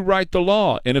ones who write the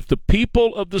law. And if the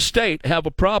people of the state have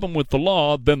a problem with the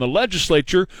law, then the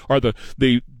legislature or the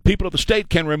people of the state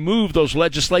can remove those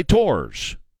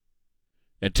legislators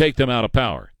and take them out of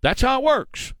power. That's how it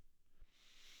works.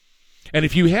 And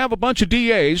if you have a bunch of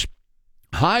DAs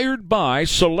hired by,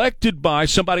 selected by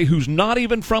somebody who's not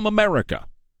even from America,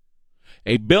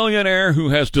 a billionaire who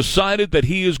has decided that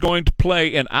he is going to play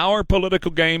in our political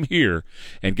game here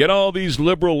and get all these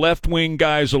liberal left-wing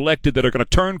guys elected that are going to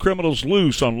turn criminals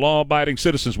loose on law-abiding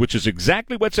citizens, which is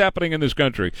exactly what's happening in this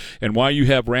country and why you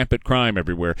have rampant crime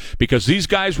everywhere, because these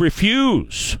guys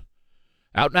refuse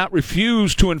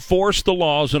to enforce the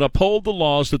laws and uphold the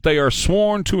laws that they are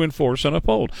sworn to enforce and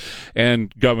uphold.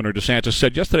 And Governor DeSantis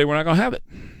said yesterday, we're not going to have it.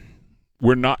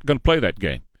 We're not going to play that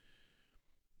game.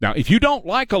 Now, if you don't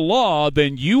like a law,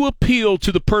 then you appeal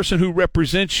to the person who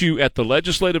represents you at the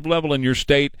legislative level in your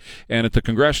state and at the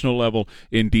congressional level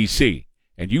in D.C.,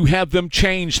 and you have them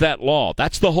change that law.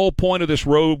 That's the whole point of this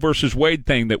Roe versus Wade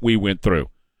thing that we went through.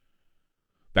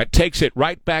 That takes it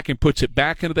right back and puts it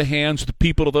back into the hands of the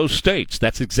people of those states.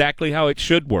 That's exactly how it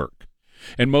should work.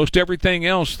 And most everything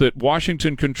else that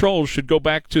Washington controls should go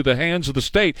back to the hands of the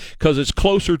state because it's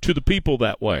closer to the people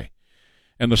that way.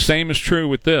 And the same is true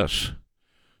with this.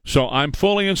 So I'm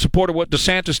fully in support of what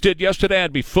DeSantis did yesterday.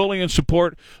 I'd be fully in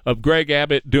support of Greg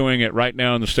Abbott doing it right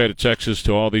now in the state of Texas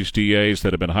to all these DAs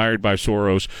that have been hired by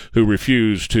Soros who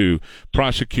refuse to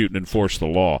prosecute and enforce the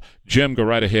law. Jim, go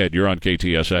right ahead. You're on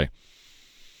KTSA.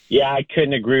 Yeah, I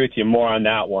couldn't agree with you more on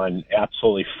that one.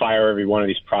 Absolutely fire every one of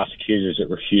these prosecutors that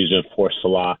refuse to enforce the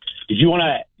law. Did you want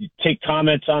to take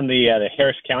comments on the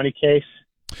Harris County case?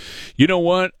 You know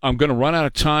what? I'm going to run out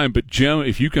of time, but Jim,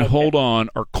 if you can hold on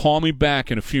or call me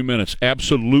back in a few minutes,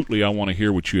 absolutely I want to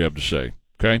hear what you have to say,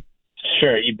 okay?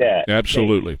 Sure, you bet.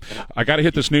 Absolutely. I got to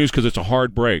hit this news because it's a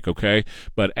hard break, okay?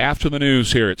 But after the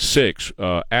news here at 6,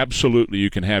 absolutely you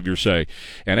can have your say.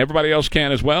 And everybody else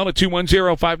can as well at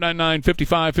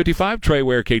 210-599-5555. Trey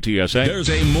Ware, KTSA. There's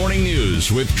a morning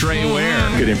news with Trey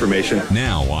Ware. Good information.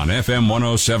 Now on FM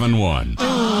 107.1.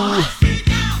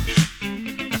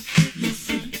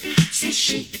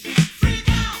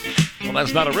 Well,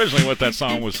 that's not originally what that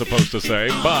song was supposed to say,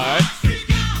 but,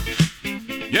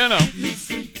 you know,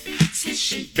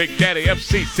 Big Daddy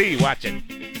FCC watching.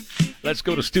 Let's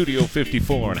go to Studio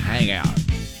 54 and hang out.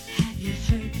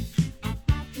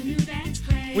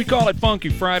 We call it Funky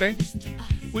Friday.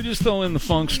 We just throw in the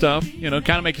funk stuff, kind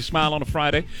of make you smile on a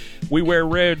Friday. We wear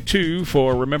red, too,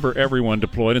 for Remember Everyone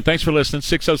Deployed. And thanks for listening.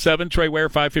 607 Trey Ware,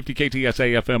 550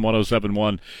 KTSA FM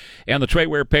 107.1. And the Trey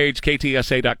Ware page,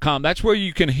 KTSA.com. That's where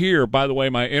you can hear, by the way,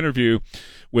 my interview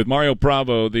with Mario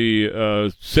Bravo,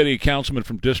 the city councilman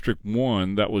from District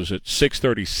 1. That was at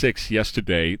 6:36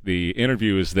 yesterday. The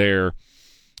interview is there.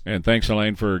 And thanks,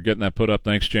 Elaine, for getting that put up.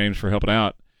 Thanks, James, for helping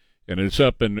out. and it's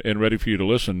up and ready for you to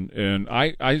listen. And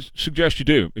I suggest you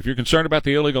do. If you're concerned about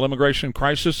the illegal immigration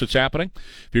crisis that's happening,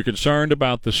 if you're concerned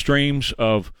about the streams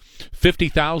of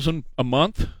 50,000 a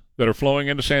month that are flowing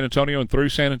into San Antonio and through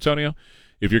San Antonio,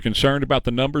 if you're concerned about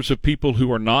the numbers of people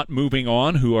who are not moving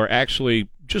on, who are actually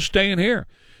just staying here,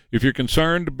 if you're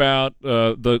concerned about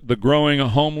the growing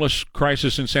homeless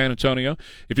crisis in San Antonio,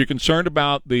 if you're concerned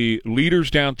about the leaders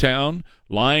downtown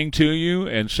lying to you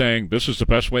and saying this is the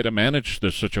best way to manage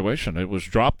this situation, it was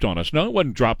dropped on us. No, it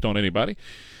wasn't dropped on anybody.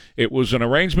 It was an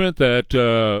arrangement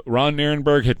that Ron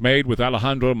Nierenberg had made with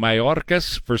Alejandro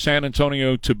Mayorkas for San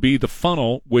Antonio to be the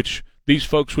funnel which these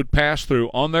folks would pass through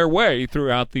on their way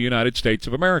throughout the United States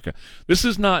of America. This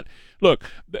is not, look,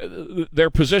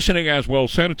 they're positioning as, well,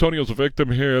 San Antonio's a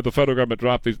victim here, the federal government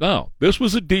dropped these. No, this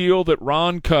was a deal that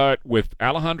Ron cut with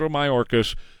Alejandro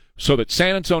Mayorkas so that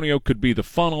San Antonio could be the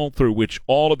funnel through which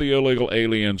all of the illegal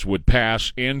aliens would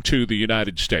pass into the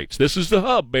United States. This is the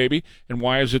hub, baby. And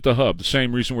why is it the hub? The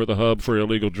same reason we're the hub for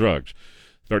illegal drugs.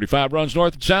 35 runs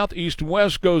north and south, east and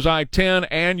west goes I-10,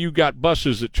 and you got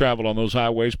buses that travel on those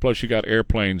highways, plus you got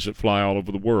airplanes that fly all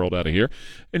over the world out of here.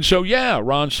 And so, yeah,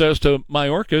 Ron says to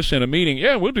Mayorkas in a meeting,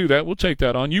 yeah, we'll do that. We'll take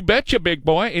that on. You betcha, big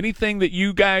boy. Anything that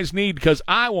you guys need, because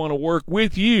I want to work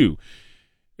with you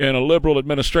in a liberal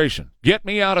administration. Get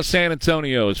me out of San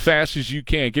Antonio as fast as you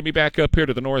can. Get me back up here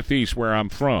to the Northeast where I'm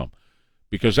from,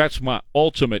 because that's my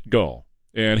ultimate goal.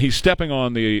 And he's stepping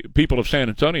on the people of San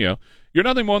Antonio. You're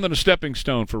nothing more than a stepping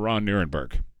stone for Ron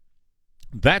Nierenberg.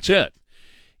 That's it.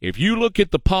 If you look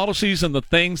at the policies and the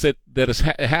things that has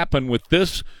happened with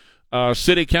this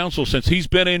city council since he's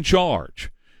been in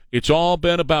charge, it's all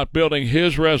been about building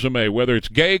his resume, whether it's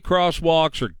gay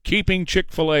crosswalks or keeping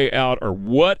Chick-fil-A out or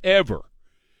whatever.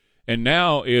 And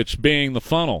now it's being the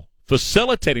funnel,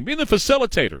 facilitating, being the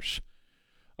facilitators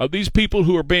of these people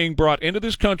who are being brought into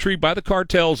this country by the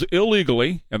cartels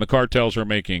illegally, and the cartels are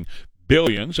making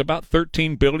billions, about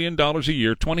 $13 billion a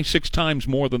year, 26 times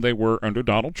more than they were under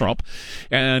Donald Trump,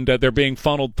 and they're being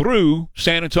funneled through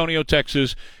San Antonio,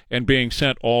 Texas, and being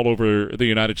sent all over the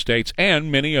United States,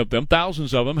 and many of them,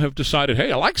 thousands of them, have decided,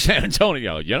 hey, I like San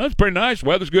Antonio, you know, it's pretty nice,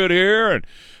 weather's good here, and,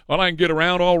 well, I can get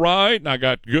around all right, and I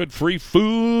got good free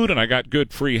food, and I got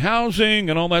good free housing,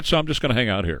 and all that, so I'm just going to hang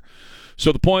out here.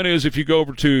 So the point is, if you go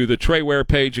over to the Trey Ware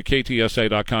page at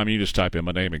KTSA.com, you just type in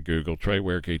my name in Google, Trey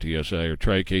Ware KTSA or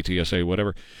Trey KTSA,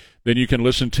 whatever, then you can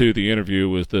listen to the interview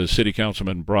with the city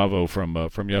councilman Bravo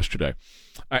from yesterday.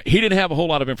 He didn't have a whole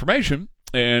lot of information,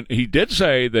 and he did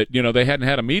say that, you know, they hadn't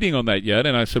had a meeting on that yet,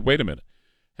 and I said, wait a minute.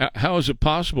 How is it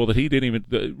possible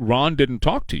that Ron didn't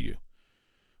talk to you?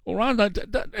 Well, Ron,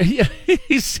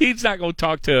 he's not going to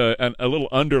talk to a little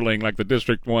underling like the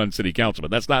District 1 city councilman.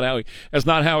 That's not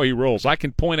how he rolls. I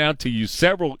can point out to you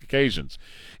several occasions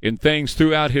in things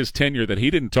throughout his tenure that he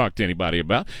didn't talk to anybody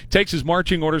about. Takes his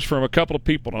marching orders from a couple of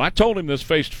people, and I told him this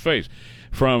face to face,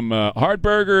 from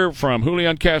Hardberger, from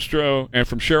Julian Castro, and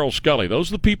from Cheryl Scully. Those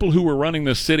are the people who were running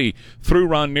this city through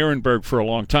Ron Nierenberg for a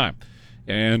long time.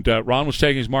 And Ron was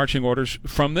taking his marching orders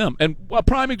from them. And a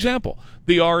prime example,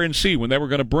 the RNC, when they were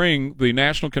going to bring the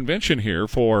national convention here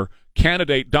for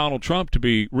candidate Donald Trump to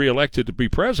be reelected to be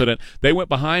president, they went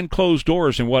behind closed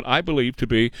doors in what I believe to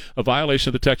be a violation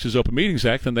of the Texas Open Meetings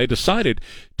Act, and they decided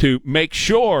to make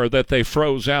sure that they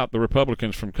froze out the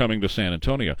Republicans from coming to San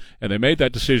Antonio. And they made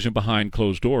that decision behind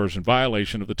closed doors in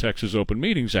violation of the Texas Open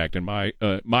Meetings Act, in my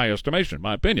estimation,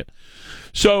 my opinion.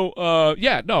 So,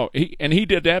 he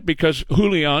did that because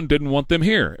Julian didn't want them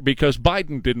here, because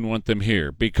Biden didn't want them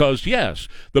here, because, yes,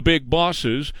 the big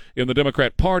bosses in the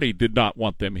Democrat Party did not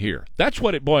want them here. That's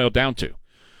what it boiled down to.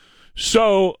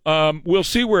 So we'll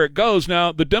see where it goes.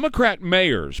 Now, the Democrat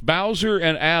mayors, Bowser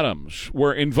and Adams,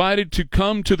 were invited to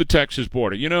come to the Texas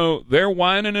border. You know, they're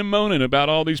whining and moaning about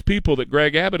all these people that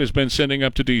Greg Abbott has been sending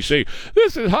up to D.C.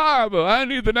 This is horrible. I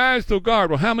need the National Guard.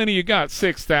 Well, how many you got?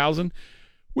 6,000?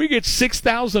 We get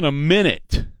 6,000 a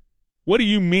minute. What do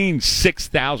you mean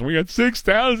 6,000? We got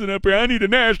 6,000 up here. I need the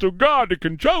National Guard to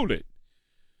control it.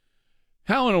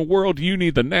 How in the world do you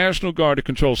need the National Guard to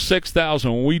control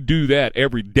 6,000 when we do that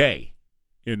every day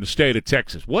in the state of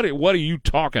Texas? What are you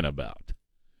talking about?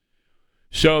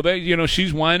 So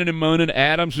she's whining and moaning.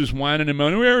 Adams is whining and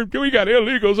moaning. We got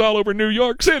illegals all over New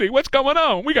York City. What's going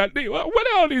on? What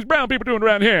are all these brown people doing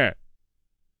around here?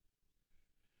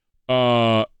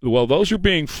 Well, those are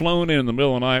being flown in the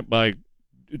middle of the night by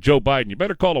Joe Biden. You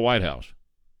better call the White House.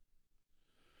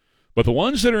 But the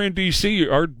ones that are in D.C.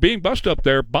 are being bussed up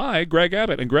there by Greg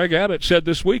Abbott. And Greg Abbott said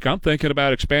this week, I'm thinking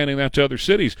about expanding that to other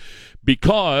cities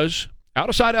because Out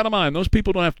of sight, out of mind. Those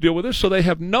people don't have to deal with this, so they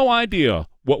have no idea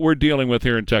what we're dealing with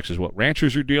here in Texas, what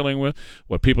ranchers are dealing with,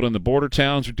 what people in the border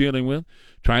towns are dealing with,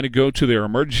 trying to go to their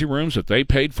emergency rooms that they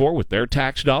paid for with their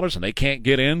tax dollars, and they can't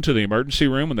get into the emergency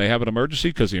room when they have an emergency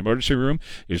because the emergency room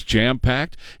is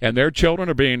jam-packed, and their children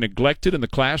are being neglected in the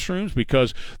classrooms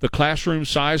because the classroom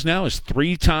size now is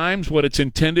 3 times what it's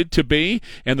intended to be,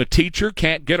 and the teacher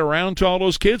can't get around to all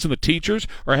those kids, and the teachers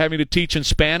are having to teach in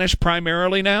Spanish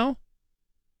primarily now.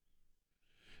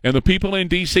 And the people in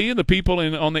D.C. and the people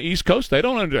on the East Coast, they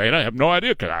have no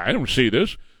idea because I don't see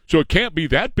this. So it can't be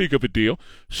that big of a deal.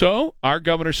 So our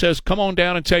governor says, come on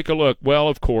down and take a look. Well,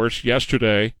 of course,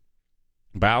 yesterday,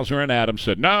 Bowser and Adams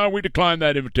said, no, we declined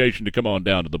that invitation to come on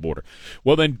down to the border.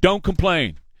 Well, then don't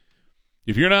complain.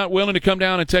 If you're not willing to come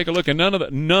down and take a look, and none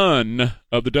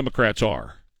of the Democrats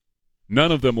are.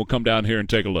 None of them will come down here and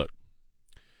take a look.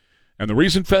 And the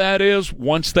reason for that is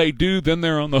once they do, then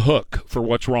they're on the hook for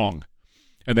what's wrong.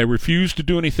 And they refuse to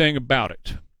do anything about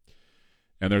it.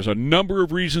 And there's a number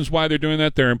of reasons why they're doing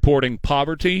that. They're importing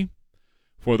poverty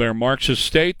for their Marxist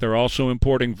state. They're also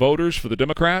importing voters for the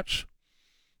Democrats.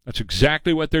 That's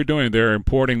exactly what they're doing. They're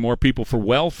importing more people for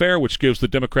welfare, which gives the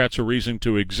Democrats a reason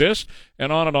to exist.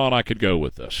 And on I could go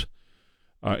with this.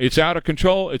 It's out of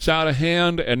control. It's out of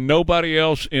hand. And nobody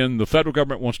else in the federal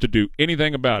government wants to do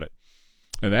anything about it.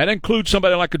 And that includes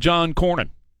somebody like a John Cornyn.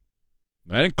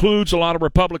 That includes a lot of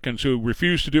Republicans who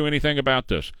refuse to do anything about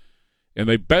this. And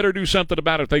they better do something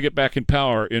about it if they get back in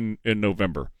power in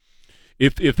November.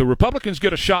 If the Republicans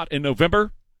get a shot in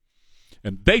November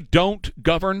and they don't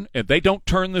govern and they don't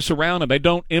turn this around and they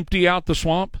don't empty out the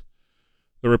swamp,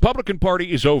 the Republican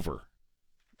Party is over.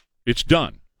 It's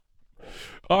done.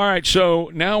 All right,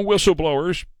 so now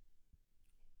whistleblowers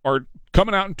are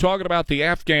coming out and talking about the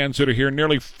Afghans that are here.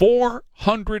 Nearly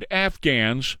 400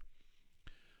 Afghans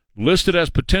listed as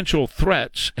potential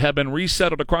threats have been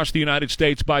resettled across the United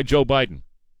States by Joe Biden.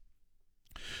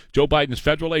 Joe Biden's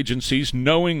federal agencies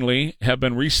knowingly have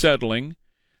been resettling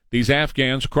these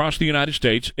Afghans across the United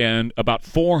States, and about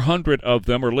 400 of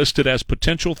them are listed as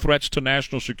potential threats to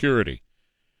national security.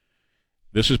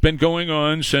 This has been going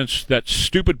on since that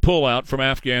stupid pullout from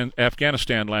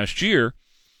Afghanistan last year,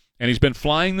 and he's been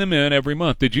flying them in every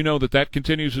month. Did you know that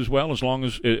continues as well as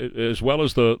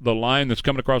the line that's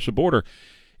coming across the border?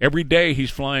 Every day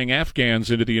he's flying Afghans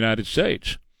into the United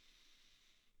States.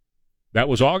 That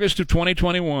was August of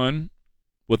 2021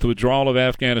 with the withdrawal of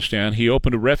Afghanistan. He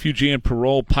opened a refugee and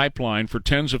parole pipeline for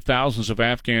tens of thousands of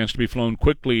Afghans to be flown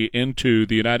quickly into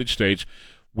the United States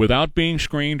without being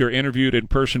screened or interviewed in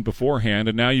person beforehand.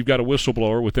 And now you've got a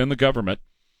whistleblower within the government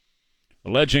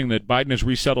alleging that Biden has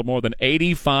resettled more than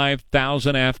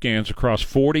 85,000 Afghans across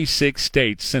 46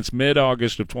 states since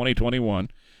mid-August of 2021,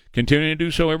 continuing to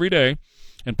do so every day,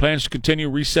 and plans to continue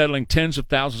resettling tens of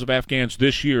thousands of Afghans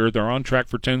this year. They're on track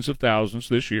for tens of thousands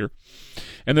this year.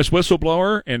 And this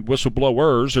whistleblower and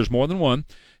whistleblowers, there's more than one,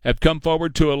 have come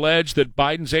forward to allege that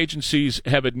Biden's agencies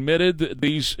have admitted that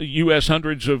these U.S.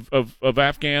 hundreds of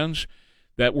Afghans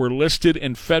that were listed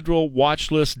in federal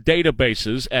watch list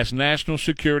databases as national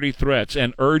security threats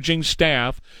and urging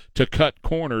staff to cut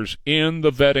corners in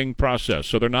the vetting process.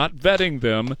 So they're not vetting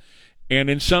them. And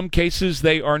in some cases,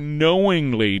 they are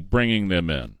knowingly bringing them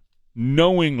in,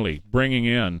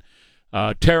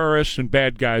 terrorists and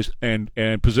bad guys and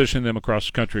positioning them across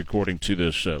the country, according to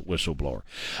this whistleblower.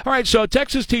 All right, so a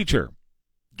Texas teacher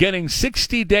getting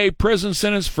 60-day prison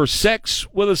sentence for sex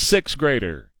with a 6th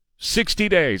grader. 60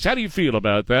 days. How do you feel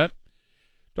about that?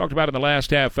 Talked about it in the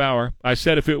last half hour. I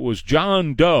said if it was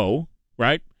John Doe,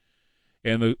 right,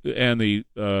 and the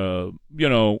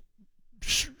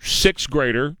 6th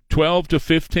grader, 12 to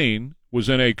 15, was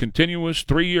in a continuous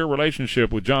 3-year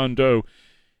relationship with John Doe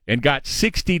and got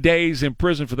 60 days in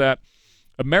prison for that,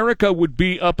 America would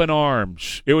be up in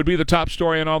arms. It would be the top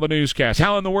story in all the newscasts.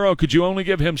 How in the world could you only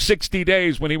give him 60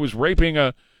 days when he was raping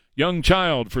a young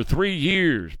child for 3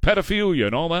 years, pedophilia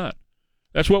and all that?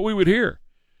 That's what we would hear.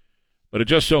 But it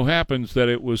just so happens that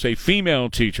it was a female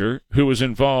teacher who was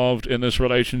involved in this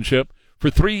relationship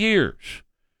for 3 years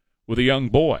with a young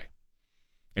boy.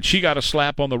 And she got a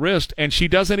slap on the wrist, and she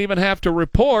doesn't even have to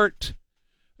report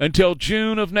until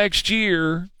June of next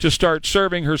year to start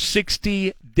serving her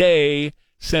 60-day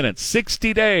sentence.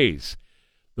 60 days.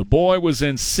 The boy was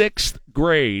in 6th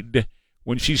grade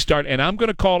when she started, and I'm going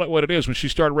to call it what it is, when she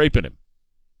started raping him.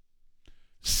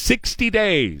 60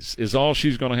 days is all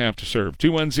she's going to have to serve.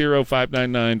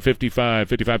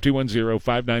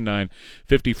 210-599-5555.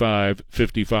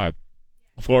 210-599-5555.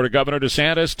 Florida Governor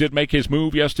DeSantis did make his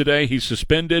move yesterday. He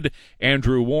suspended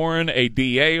Andrew Warren, a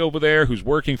DA over there who's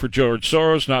working for George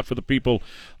Soros, not for the people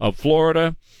of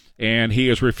Florida. and he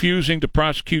is refusing to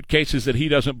prosecute cases that he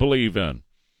doesn't believe in.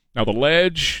 Now, the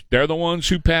ledge, they're the ones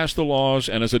who pass the laws,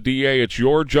 and as a DA, it's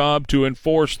your job to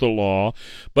enforce the law.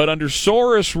 But under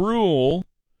Soros rule,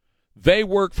 they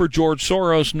work for George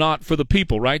Soros, not for the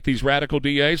people, right? These radical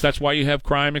DAs. That's why you have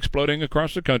crime exploding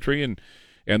across the country.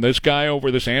 And this guy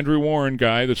over, this Andrew Warren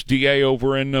guy, that's DA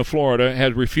over in Florida,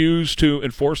 has refused to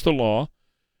enforce the law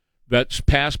that's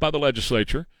passed by the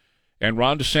legislature. And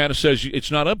Ron DeSantis says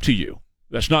it's not up to you.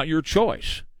 That's not your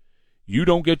choice. You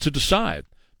don't get to decide.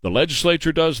 The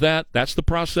legislature does that. That's the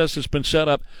process that's been set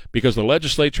up because the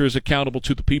legislature is accountable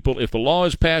to the people. If the law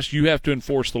is passed, you have to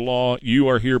enforce the law. You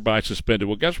are hereby suspended.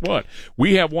 Well, guess what?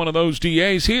 We have one of those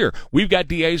DAs here. We've got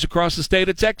DAs across the state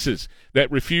of Texas that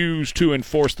refuse to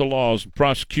enforce the laws and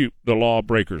prosecute the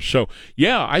lawbreakers. So,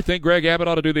 yeah, I think Greg Abbott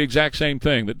ought to do the exact same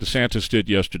thing that DeSantis did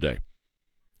yesterday.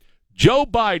 Joe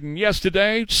Biden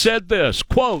yesterday said this,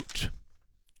 quote,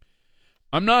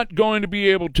 I'm not going to be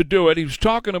able to do it. He was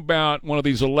talking about one of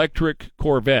these electric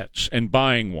Corvettes and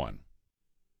buying one.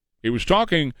 He was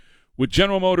talking with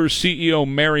General Motors CEO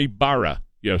Mary Barra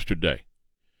yesterday.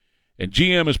 And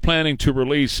GM is planning to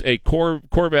release a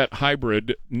Corvette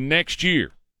hybrid next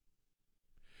year.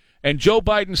 And Joe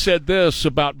Biden said this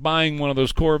about buying one of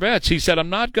those Corvettes. He said, I'm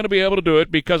not going to be able to do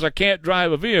it because I can't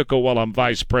drive a vehicle while I'm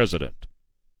vice president.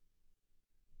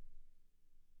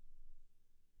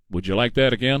 Would you like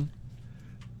that again?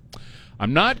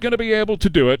 I'm not going to be able to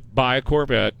do it, buy a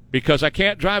Corvette, because I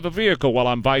can't drive a vehicle while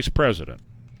I'm vice president.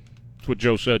 That's what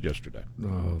Joe said yesterday.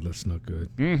 Oh, that's not good.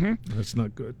 Mm-hmm. That's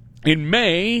not good. In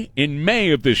May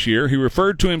of this year, he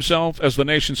referred to himself as the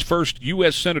nation's first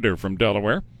U.S. senator from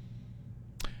Delaware.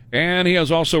 And he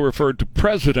has also referred to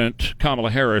President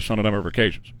Kamala Harris on a number of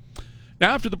occasions.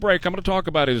 Now, after the break, I'm going to talk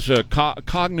about his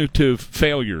cognitive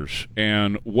failures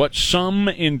and what some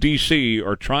in D.C.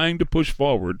 are trying to push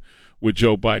forward with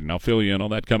Joe Biden. I'll fill you in on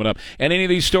that coming up. And any of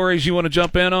these stories you want to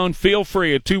jump in on, feel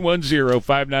free at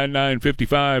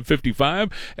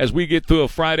 210-599-5555. As we get through a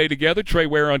Friday together, Trey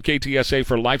Ware on KTSA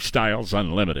for Lifestyles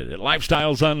Unlimited. At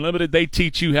Lifestyles Unlimited, they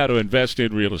teach you how to invest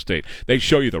in real estate. They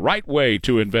show you the right way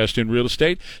to invest in real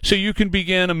estate so you can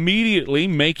begin immediately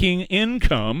making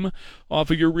income off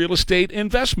of your real estate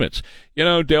investments. You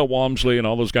know, Dale Walmsley and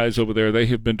all those guys over there, they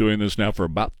have been doing this now for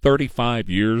about 35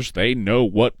 years. They know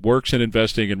what works in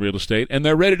investing in real estate, and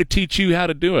they're ready to teach you how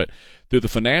to do it through the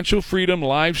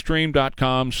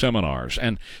financialfreedomlivestream.com seminars.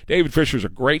 And David Fisher's a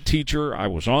great teacher. I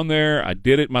was on there. I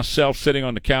did it myself sitting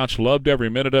on the couch, loved every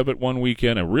minute of it one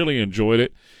weekend. I really enjoyed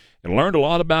it and learned a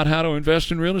lot about how to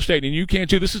invest in real estate. And you can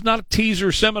too. This is not a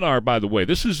teaser seminar, by the way.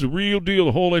 This is the real deal,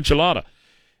 the whole enchilada.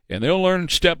 And they'll learn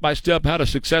step by step how to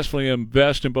successfully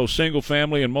invest in both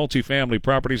single-family and multifamily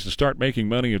properties and start making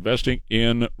money investing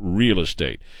in real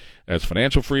estate. That's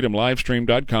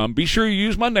financialfreedomlivestream.com. Be sure you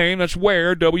use my name. That's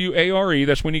WARE, W-A-R-E.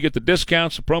 That's when you get the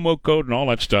discounts, the promo code, and all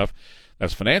that stuff.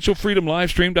 That's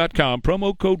financialfreedomlivestream.com.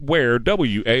 Promo code WARE,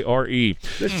 W-A-R-E.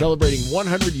 They're celebrating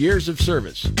 100 years of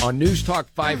service on News Talk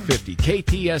 550,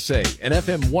 KTSA, and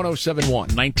FM 1071.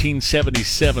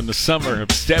 1977, the summer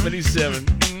of 77.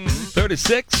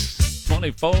 36,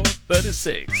 24,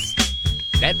 36.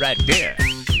 That right there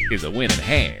is a winning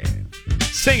hand.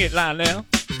 Sing it, Lionel.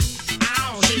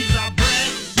 Ow, she's a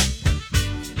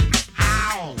brick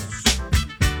house.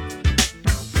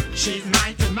 She's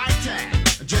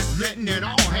 1990, just letting it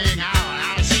all hang out.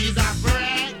 Ow, she's a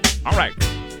brick. All right.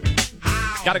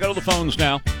 Got to go to the phones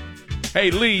now.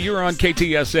 Hey, Lee, you're on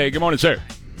KTSA. Good morning, sir.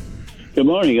 Good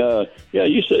morning. Yeah,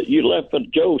 you said you left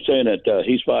Joe saying that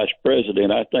he's vice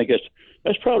president. I think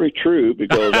that's probably true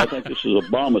because I think this is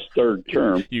Obama's third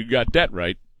term. You got that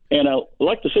right. And I'd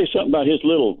like to say something about his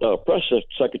little press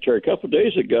secretary. A couple of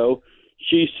days ago,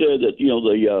 she said that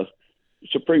the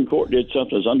Supreme Court did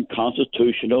something that's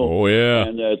unconstitutional. Oh yeah,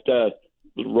 and that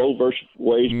Roe versus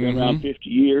Wade's been around 50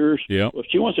 years. Yeah. Well, if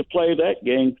she wants to play that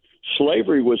game,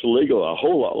 slavery was illegal a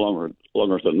whole lot longer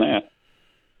than that.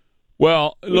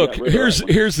 Well, look, here's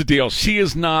the deal. She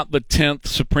is not the 10th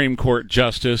Supreme Court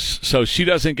justice, so she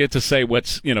doesn't get to say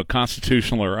what's,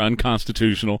 constitutional or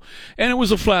unconstitutional. And it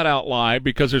was a flat-out lie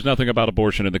because there's nothing about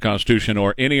abortion in the Constitution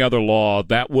or any other law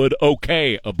that would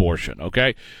okay abortion,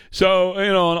 okay? So,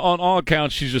 on all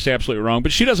accounts, she's just absolutely wrong.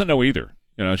 But she doesn't know either.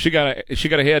 She got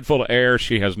a head full of air.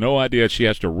 She has no idea. She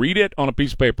has to read it on a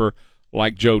piece of paper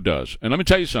like Joe does. And let me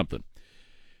tell you something.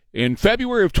 In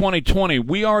February of 2020,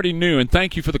 we already knew, and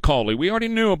thank you for the call, Lee, we already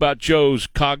knew about Joe's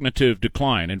cognitive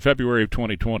decline in February of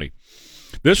 2020.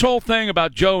 This whole thing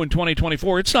about Joe in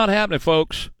 2024, it's not happening,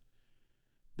 folks.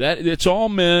 It's all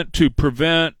meant to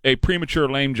prevent a premature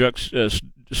lame duck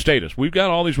status. We've got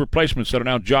all these replacements that are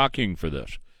now jockeying for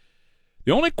this.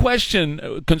 The only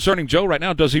question concerning Joe right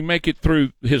now, does he make it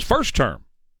through his first term?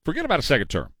 Forget about a second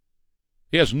term.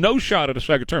 He has no shot at a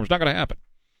second term. It's not going to happen.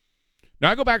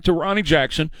 Now I go back to Ronnie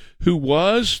Jackson, who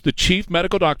was the chief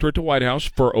medical doctor at the White House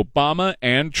for Obama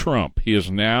and Trump. He is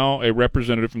now a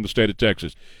representative from the state of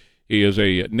Texas. He is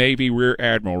a Navy Rear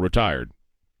Admiral, retired.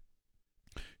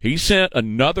 He sent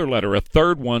another letter, a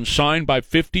third one, signed by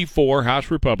 54 House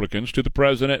Republicans to the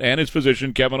president and his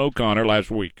physician, Kevin O'Connor,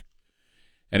 last week.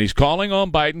 And he's calling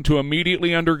on Biden to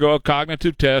immediately undergo a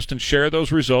cognitive test and share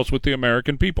those results with the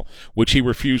American people, which he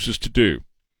refuses to do.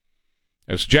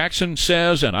 As Jackson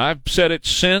says, and I've said it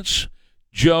since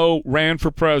Joe ran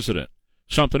for president,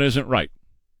 something isn't right.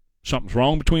 Something's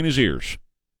wrong between his ears.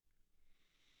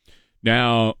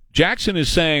 Now, Jackson is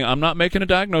saying, I'm not making a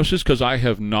diagnosis because I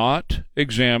have not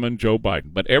examined Joe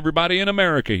Biden. But everybody in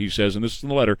America, he says, and this is in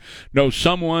the letter, knows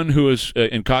someone who is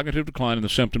in cognitive decline, and the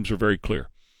symptoms are very clear.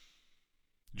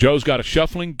 Joe's got a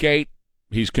shuffling gait.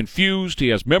 He's confused. He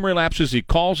has memory lapses. He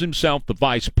calls himself the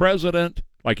vice president,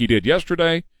 like he did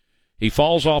yesterday. He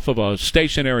falls off of a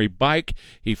stationary bike.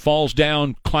 He falls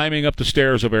down climbing up the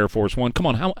stairs of Air Force One. Come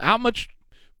on, how much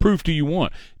proof do you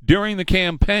want? During the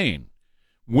campaign,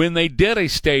 when they did a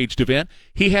staged event,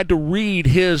 he had to read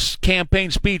his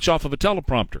campaign speech off of a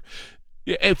teleprompter.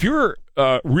 If you're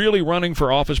really running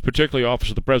for office, particularly office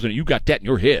of the president, you got that in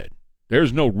your head.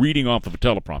 There's no reading off of a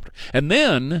teleprompter. And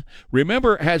then,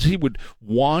 remember, as he would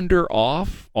wander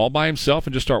off all by himself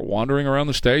and just start wandering around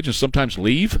the stage and sometimes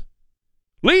leave?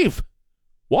 Leave!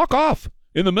 Walk off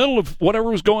in the middle of whatever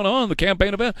was going on in the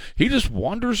campaign event. He just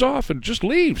wanders off and just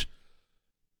leaves.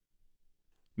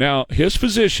 Now, his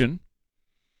physician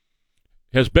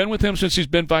has been with him since he's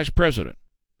been vice president,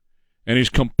 and he's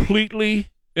completely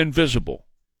invisible.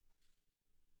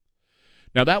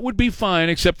 Now, that would be fine,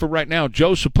 except for right now.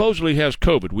 Joe supposedly has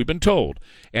COVID, we've been told.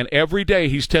 And every day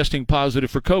he's testing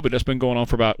positive for COVID. That's been going on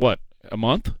for about, what, a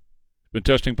month? Been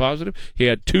testing positive? He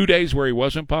had 2 days where he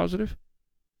wasn't positive.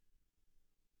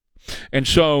 And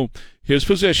so his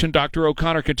physician, Dr.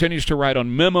 O'Connor, continues to write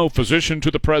on memo physician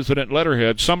to the president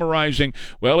letterhead, summarizing,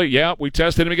 well, yeah, we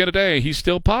tested him again today. He's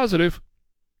still positive.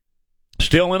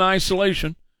 Still in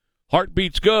isolation.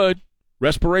 Heartbeat's good.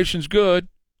 Respiration's good.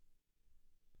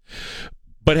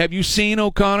 But have you seen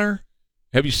O'Connor?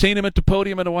 Have you seen him at the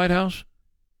podium in the White House?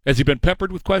 Has he been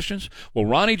peppered with questions? Well,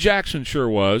 Ronnie Jackson sure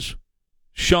was.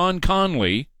 Sean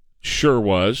Conley sure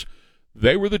was.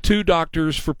 They were the two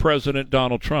doctors for President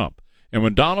Donald Trump. And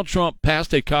when Donald Trump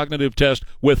passed a cognitive test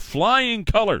with flying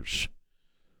colors,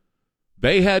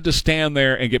 they had to stand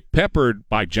there and get peppered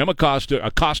by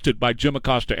accosted by Jim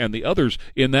Acosta and the others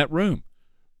in that room.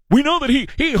 We know that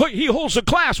he holds the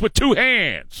glass with two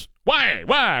hands.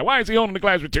 Why is he holding the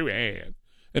glass with two hands?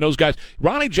 And those guys,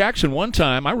 Ronnie Jackson one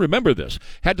time, I remember this,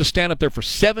 had to stand up there for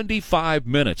 75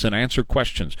 minutes and answer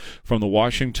questions from the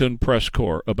Washington press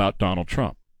corps about Donald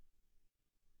Trump.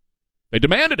 They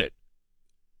demanded it.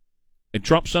 And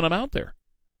Trump sent him out there.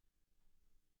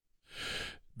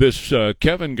 This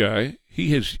Kevin guy,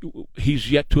 he's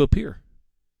yet to appear.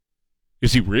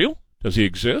 Is he real? Does he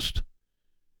exist?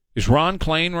 Is Ron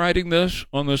Klain writing this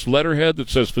on this letterhead that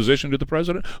says physician to the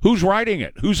president? Who's writing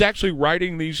it? Who's actually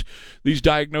writing these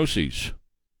diagnoses?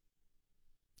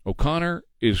 O'Connor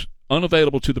is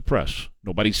unavailable to the press.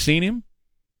 Nobody's seen him.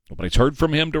 Nobody's heard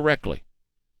from him directly.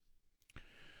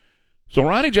 So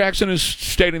Ronnie Jackson is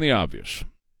stating the obvious.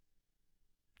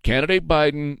 Candidate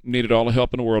Biden needed all the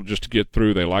help in the world just to get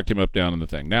through. They locked him up down in the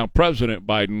thing. Now, President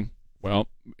Biden, well,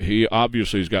 he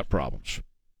obviously has got problems.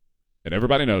 And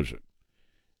everybody knows it.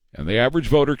 And the average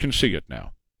voter can see it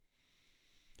now.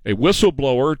 A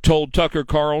whistleblower told Tucker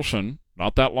Carlson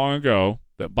not that long ago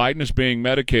that Biden is being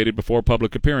medicated before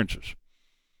public appearances.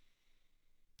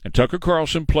 And Tucker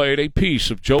Carlson played a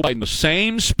piece of Joe Biden, the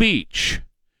same speech.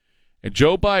 And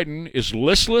Joe Biden is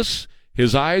listless.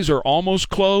 His eyes are almost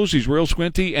closed. He's real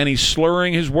squinty, and he's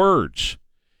slurring his words.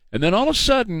 And then all of a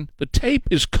sudden, the tape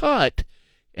is cut,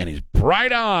 and he's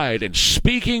bright-eyed and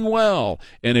speaking well.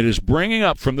 And it is bringing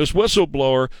up from this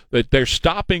whistleblower that they're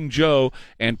stopping Joe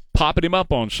and hopping him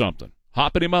up on something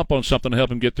to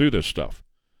help him get through this stuff.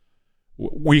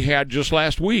 We had just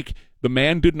last week, the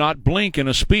man did not blink in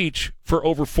a speech for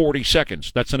over 40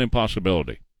 seconds. That's an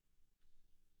impossibility.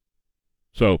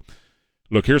 So,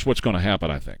 look, here's what's going to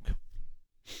happen, I think.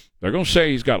 They're going to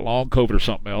say he's got long COVID or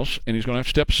something else, and he's going to have to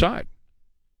step aside.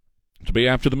 To be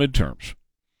after the midterms.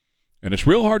 And it's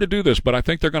real hard to do this, but I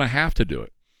think they're going to have to do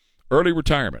it. Early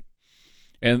retirement.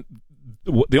 And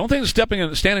the only thing that's standing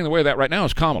in the way of that right now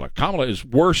is Kamala. Kamala is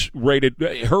worse rated.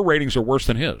 Her ratings are worse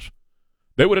than his.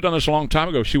 They would have done this a long time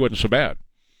ago if she wasn't so bad.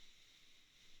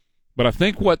 But I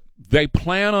think what they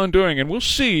plan on doing, and we'll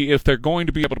see if they're going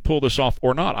to be able to pull this off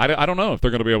or not. I don't know if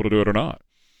they're going to be able to do it or not.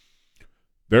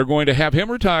 They're going to have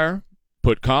him retire,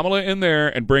 put Kamala in there,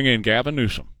 and bring in Gavin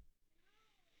Newsom.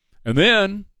 And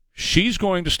then she's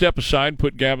going to step aside and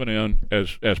put Gavin in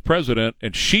as president,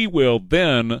 and she will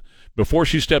then, before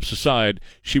she steps aside,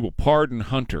 she will pardon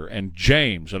Hunter and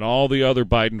James and all the other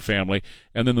Biden family,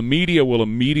 and then the media will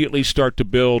immediately start to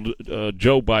build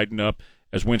Joe Biden up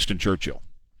as Winston Churchill.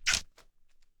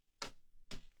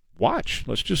 Watch.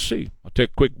 Let's just see. I'll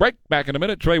take a quick break. Back in a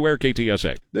minute. Trey Ware,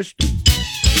 KTSA.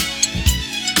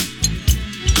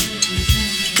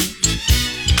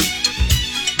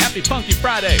 Happy Funky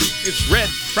Friday. It's Red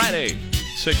Friday.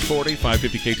 640,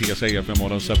 550 KTSA, FM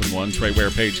 1071. Trey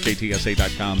Ware page,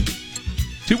 KTSA.com.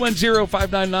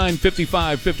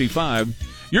 210-599-5555.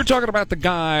 You're talking about the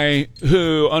guy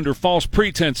who, under false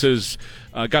pretenses,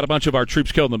 got a bunch of our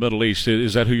troops killed in the Middle East.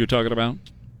 Is that who you're talking about?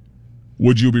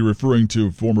 Would you be referring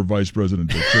to former Vice President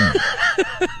Dick Cheney?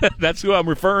 That's who I'm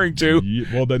referring to.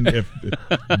 Well, then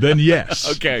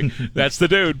yes. Okay, that's the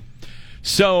dude.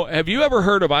 So, have you ever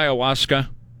heard of ayahuasca?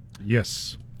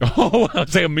 Yes. Oh, I'll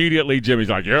say immediately, Jimmy's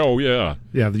like, oh, yeah.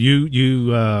 Yeah,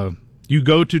 you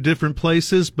go to different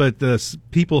places, but the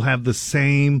people have the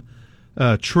same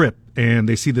trip, and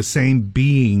they see the same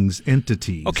beings,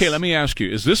 entities. Okay, let me ask you,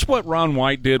 is this what Ron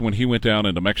White did when he went down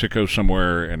into Mexico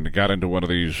somewhere and got into one of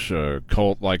these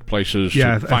cult-like places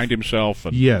to find himself?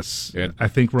 And, yes, I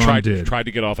think Ron did. Tried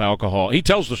to get off alcohol. He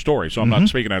tells the story, so I'm not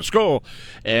speaking out of school.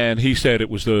 And he said it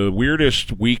was the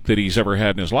weirdest week that he's ever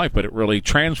had in his life, but it really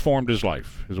transformed his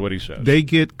life, is what he said. They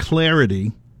get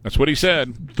clarity. That's what he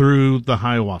said. Through the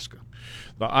ayahuasca.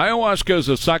 The ayahuasca is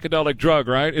a psychedelic drug,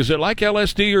 right? Is it like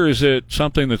LSD or is it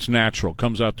something that's natural,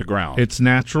 comes out the ground? It's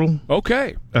natural.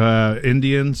 Okay.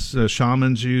 Indians,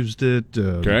 shamans used it.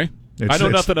 Okay. I know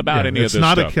nothing about any of this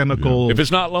stuff. It's not a chemical. If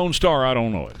it's not Lone Star, I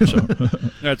don't know it. So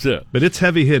that's it. But it's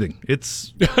heavy hitting.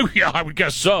 It's yeah, I would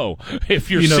guess so.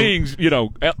 If you're seeing,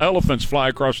 elephants fly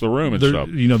across the room and stuff.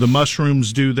 The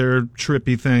mushrooms do their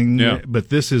trippy thing. Yeah. But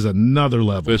this is another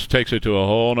level. This takes it to a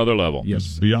whole other level.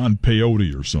 Yes. Beyond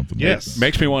peyote or something. Yes.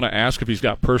 Makes me want to ask if he's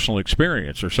got personal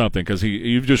experience or something because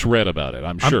you've just read about it.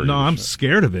 I'm sure. I'm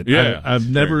scared of it. Yeah. I've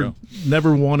never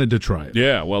wanted to try it.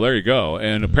 Yeah. Well, there you go.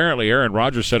 And apparently, Aaron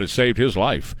Rodgers said it saved his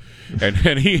life,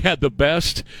 and he had the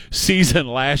best season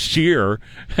last year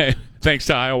thanks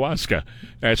to ayahuasca.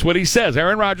 That's what he says.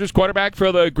 Aaron Rodgers, quarterback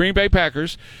for the Green Bay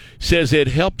Packers, says it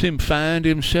helped him find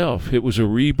himself. It was a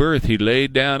rebirth he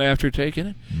laid down after taking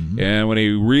it, and when he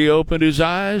reopened his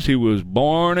eyes, he was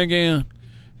born again,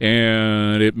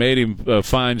 and it made him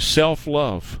find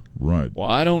self-love. Right. Well,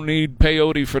 I don't need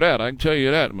peyote for that. I can tell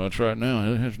you that much right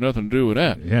now. It has nothing to do with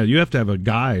that. Yeah, you have to have a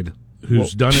guide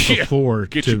who's done it before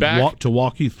to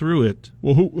walk you through it.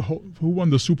 Well, who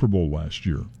won the Super Bowl last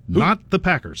year? Not the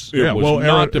Packers. Then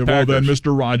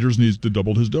Mr. Rodgers needs to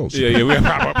double his dose.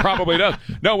 Yeah, probably does.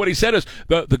 No, what he said is,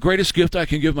 the greatest gift I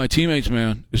can give my teammates,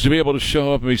 man, is to be able to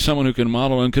show up and be someone who can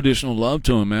model unconditional love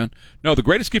to them, man. No, the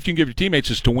greatest gift you can give your teammates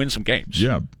is to win some games.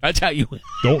 Yeah. That's how you win.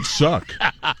 Don't suck.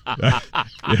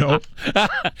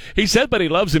 He said, but he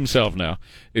loves himself now.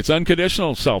 It's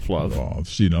unconditional self-love. Oh,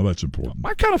 see, now that's important.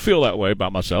 I kind of feel that way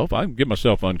about myself. I give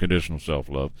myself unconditional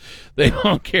self-love. They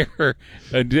don't care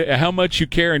how much you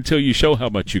care until you show how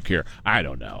much you care. I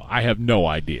don't know. I have no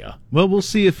idea. Well, we'll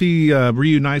see if he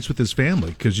reunites with his family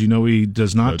because, he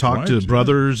does not talk to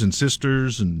brothers and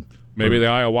sisters. And maybe the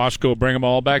ayahuasca will bring them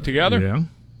all back together? Yeah.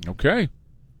 Okay.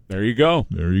 There you go.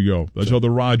 That's how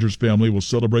the Rodgers family will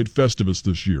celebrate Festivus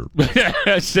this year.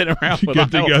 Sit around with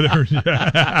get together.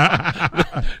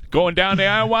 Going down the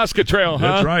ayahuasca trail,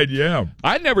 huh? That's right, yeah.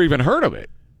 I'd never even heard of it.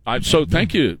 So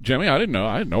thank you, Jimmy. I didn't know.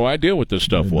 I had no idea what this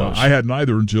stuff was. I hadn't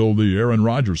either until the Aaron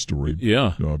Rodgers story.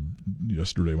 Yeah.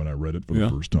 Yesterday when I read it for the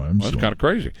first time. Well, that's kind of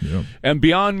crazy. Yeah. And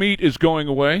Beyond Meat is going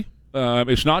away.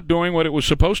 It's not doing what it was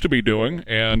supposed to be doing,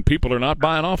 and people are not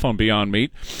buying off on Beyond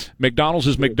Meat. McDonald's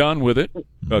is McDone with it,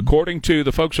 according to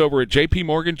the folks over at J.P.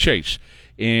 Morgan Chase.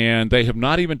 And they have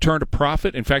not even turned a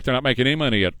profit. In fact, they're not making any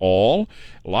money at all.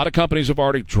 A lot of companies have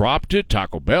already dropped it.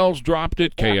 Taco Bell's dropped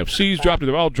it. KFC's dropped it.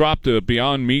 They've all dropped the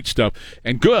Beyond Meat stuff.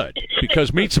 And good,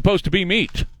 because meat's supposed to be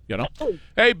meat,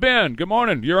 Hey, Ben, good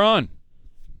morning. You're on.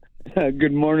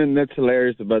 Good morning. That's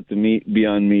hilarious about the meat,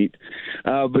 Beyond Meat.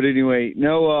 But anyway,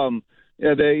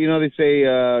 they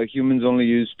say humans only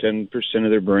use 10%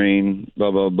 of their brain, blah,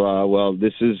 blah, blah. Well,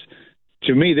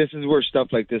 to me, this is where stuff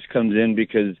like this comes in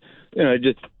because,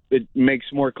 it makes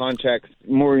more contacts,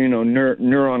 more,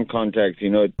 neuron contacts,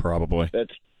 Probably.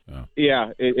 That's,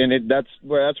 that's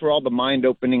where all the mind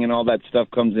opening and all that stuff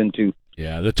comes into.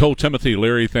 Yeah, the whole Timothy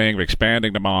Leary thing of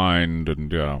expanding the mind,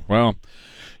 and well,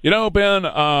 Ben,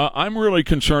 I'm really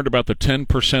concerned about the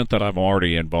 10% that I'm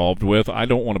already involved with. I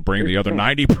don't want to bring the other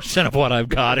 90% of what I've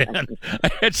got in.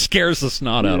 It scares the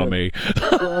snot out of me.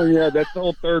 Well, yeah, that's the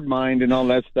whole third mind and all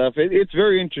that stuff. It's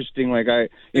very interesting. Like the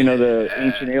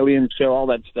Ancient Aliens show, all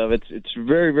that stuff. It's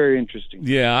very, very interesting.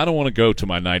 Yeah, I don't want to go to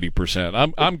my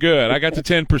 90%. I'm good. I got the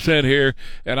 10% here,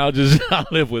 and I'll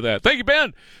live with that. Thank you,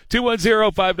 Ben.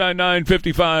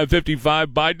 210-599-5555.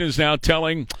 Biden is now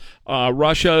telling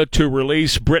Russia to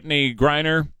release Brittany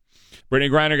Griner.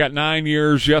 Brittany Griner got 9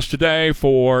 years yesterday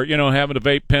for, having the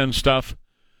vape pen stuff.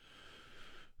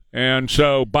 And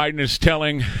so Biden is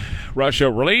telling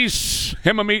Russia, release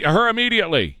her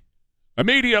immediately.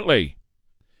 Immediately.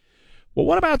 Well,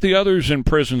 what about the others in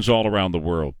prisons all around the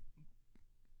world?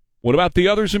 What about the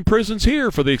others in prisons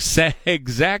here for the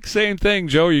exact same thing?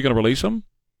 Joe, are you going to release them?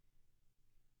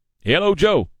 Hello,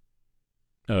 Joe.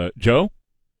 Joe?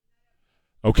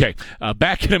 Okay.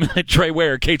 Back in a minute, Trey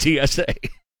Ware, KTSA.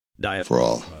 Diet for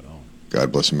all.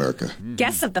 God bless America.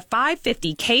 Guests of the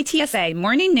 550 KTSA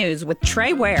Morning News with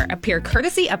Trey Ware appear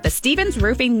courtesy of the Stevens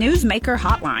Roofing Newsmaker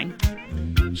Hotline.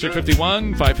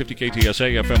 651, 550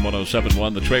 KTSA, FM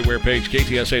 1071, the Trey Ware page,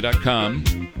 KTSA.com.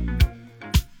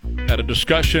 Had a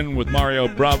discussion with Mario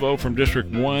Bravo from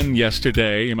District 1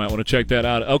 yesterday. You might want to check that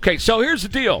out. Okay, so here's the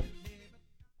deal.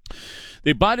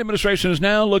 The Biden administration is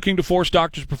now looking to force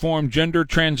doctors to perform gender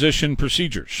transition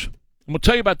procedures. And we'll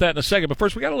tell you about that in a second. But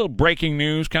first, we got a little breaking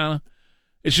news, kind of.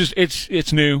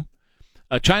 It's new.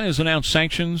 China has announced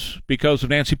sanctions because of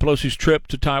Nancy Pelosi's trip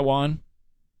to Taiwan.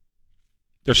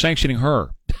 They're sanctioning her.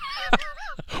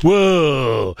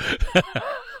 Whoa.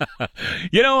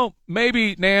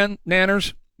 Maybe,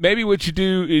 Nanners, maybe what you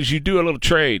do is you do a little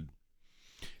trade.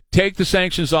 Take the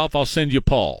sanctions off, I'll send you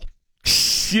Paul.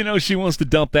 She wants to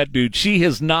dump that dude. She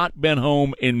has not been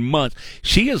home in months.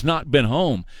 She has not been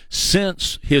home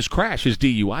since his crash, his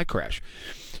DUI crash.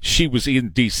 She was in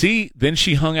D.C., then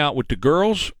she hung out with the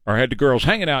girls, or had the girls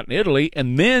hanging out in Italy,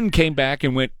 and then came back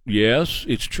and went, yes,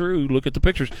 it's true, look at the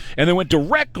pictures, and then went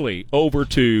directly over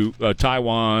to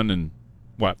Taiwan and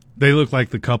what? They look like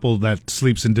the couple that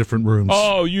sleeps in different rooms.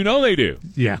 Oh, they do.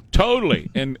 Yeah. Totally.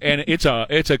 And it's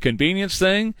a convenience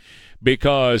thing.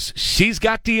 Because she's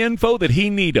got the info that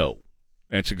he needo.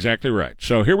 That's exactly right.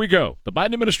 So here we go. The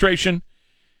Biden administration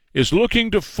is looking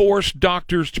to force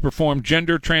doctors to perform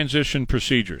gender transition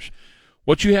procedures.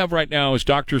 What you have right now is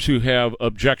doctors who have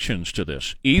objections to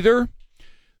this. Either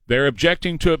they're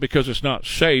objecting to it because it's not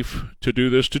safe to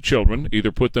do this to children,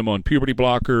 either put them on puberty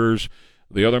blockers,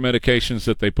 the other medications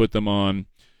that they put them on,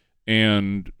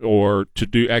 or to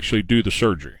do the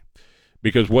surgery.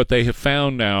 Because what they have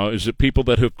found now is that people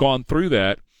that have gone through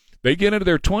that, they get into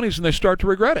their 20s and they start to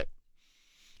regret it.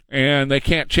 And they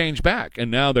can't change back. And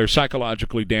now they're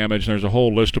psychologically damaged, and there's a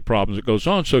whole list of problems that goes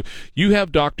on. So you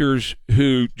have doctors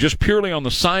who, just purely on the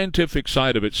scientific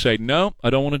side of it, say, no, I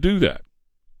don't want to do that.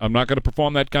 I'm not going to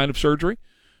perform that kind of surgery.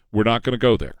 We're not going to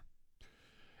go there.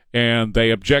 And they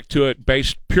object to it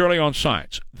based purely on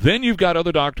science. Then you've got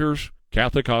other doctors,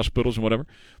 Catholic hospitals and whatever,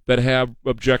 that have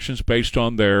objections based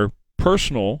on their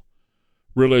personal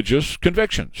religious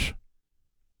convictions.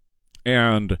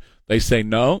 And they say,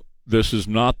 no, this is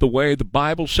not the way the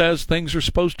Bible says things are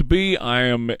supposed to be. I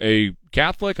am a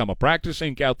Catholic, I'm a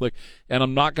practicing Catholic, and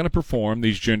I'm not going to perform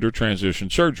these gender transition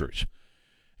surgeries.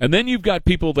 And then you've got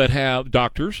people that have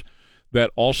doctors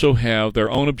that also have their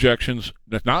own objections,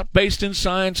 that's not based in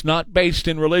science, not based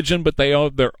in religion, but they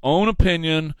have their own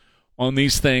opinion on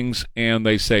these things, and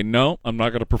they say, no, I'm not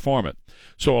going to perform it.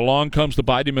 So along comes the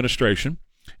Biden administration,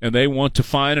 and they want to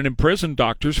fine and imprison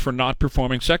doctors for not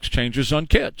performing sex changes on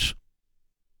kids.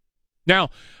 Now,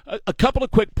 a couple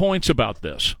of quick points about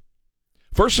this.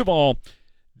 First of all,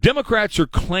 Democrats are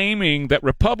claiming that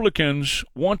Republicans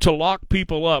want to lock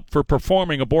people up for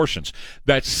performing abortions.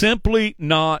 That's simply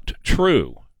not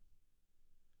true.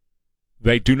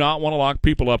 They do not want to lock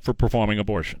people up for performing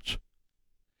abortions.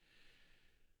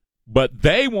 But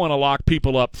they want to lock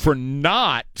people up for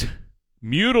not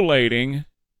mutilating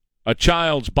a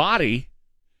child's body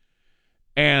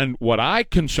and what I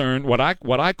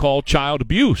call child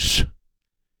abuse.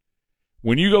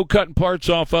 When you go cutting parts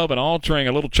off of and altering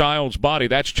a little child's body,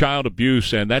 that's child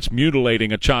abuse, and that's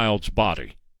mutilating a child's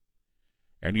body.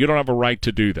 And you don't have a right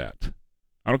to do that.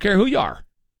 I don't care who you are.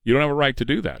 You don't have a right to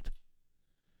do that.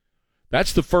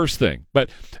 That's the first thing. But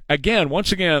again,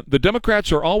 once again, the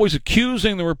Democrats are always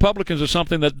accusing the Republicans of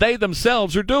something that they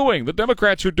themselves are doing. The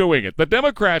Democrats are doing it. The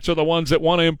Democrats are the ones that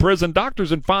want to imprison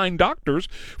doctors and fine doctors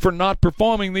for not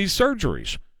performing these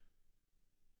surgeries.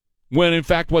 when in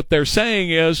fact what they're saying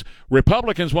is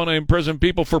Republicans want to imprison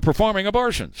people for performing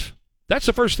abortions. That's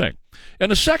the first thing.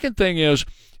 And the second thing is,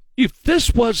 if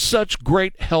this was such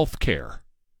great health care,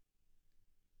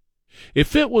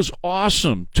 if it was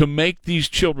awesome to make these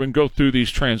children go through these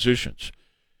transitions,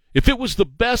 if it was the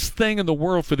best thing in the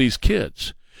world for these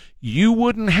kids, you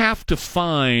wouldn't have to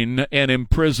fine and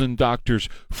imprison doctors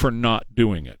for not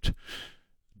doing it.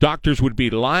 Doctors would be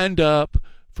lined up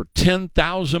for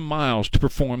 10,000 miles to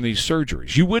perform these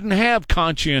surgeries. You wouldn't have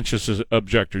conscientious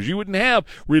objectors. You wouldn't have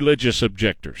religious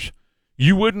objectors.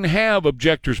 You wouldn't have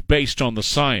objectors based on the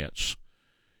science.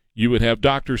 You would have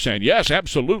doctors saying, yes,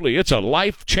 absolutely, it's a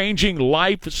life-changing,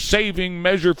 life-saving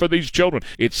measure for these children.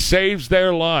 It saves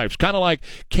their lives, kind of like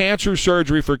cancer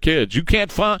surgery for kids. You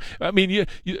can't find,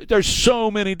 there's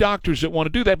so many doctors that want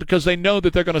to do that because they know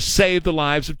that they're going to save the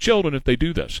lives of children if they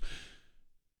do this.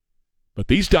 But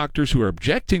these doctors who are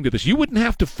objecting to this, you wouldn't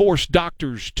have to force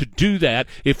doctors to do that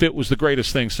if it was the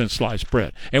greatest thing since sliced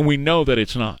bread. And we know that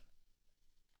it's not.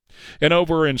 And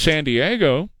over in San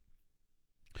Diego,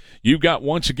 you've got,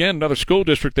 once again, another school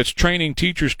district that's training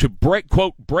teachers to break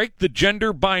the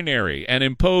gender binary and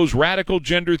impose radical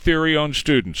gender theory on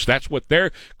students. That's what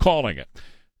they're calling it.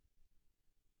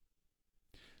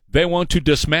 They want to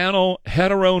dismantle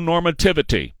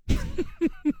heteronormativity.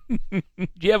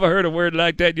 You ever heard a word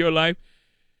like that in your life?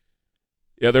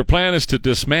 Yeah, their plan is to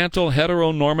dismantle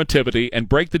heteronormativity and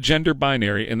break the gender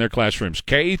binary in their classrooms.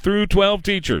 K through 12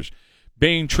 teachers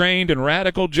being trained in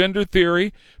radical gender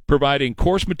theory, providing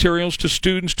course materials to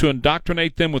students to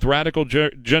indoctrinate them with radical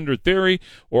gender theory,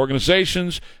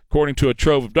 organizations, according to a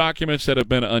trove of documents that have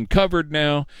been uncovered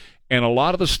now. And a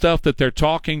lot of the stuff that they're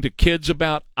talking to kids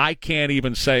about, I can't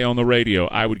even say on the radio.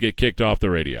 I would get kicked off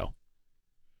the radio.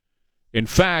 In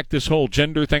fact, this whole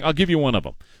gender thing, I'll give you one of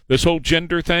them. This whole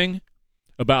gender thing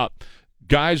about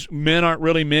men aren't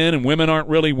really men and women aren't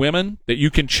really women, that you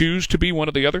can choose to be one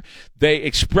or the other. They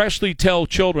expressly tell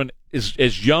children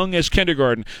as young as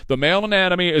kindergarten, the male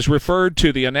anatomy is referred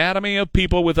to the anatomy of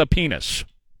people with a penis.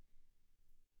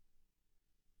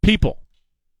 People.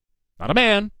 Not a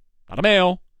man, not a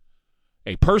male,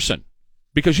 a person.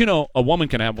 Because, a woman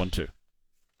can have one too.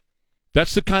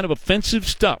 That's the kind of offensive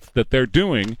stuff that they're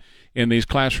doing in these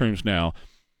classrooms now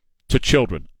to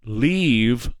children.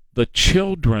 Leave the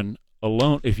children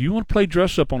alone. If you want to play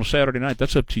dress up on a Saturday night,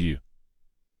 that's up to you.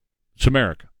 It's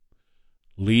America.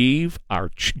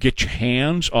 Get your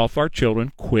hands off our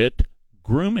children. Quit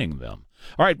grooming them.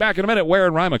 All right, back in a minute. Ware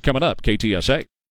and Rima coming up. KTSA.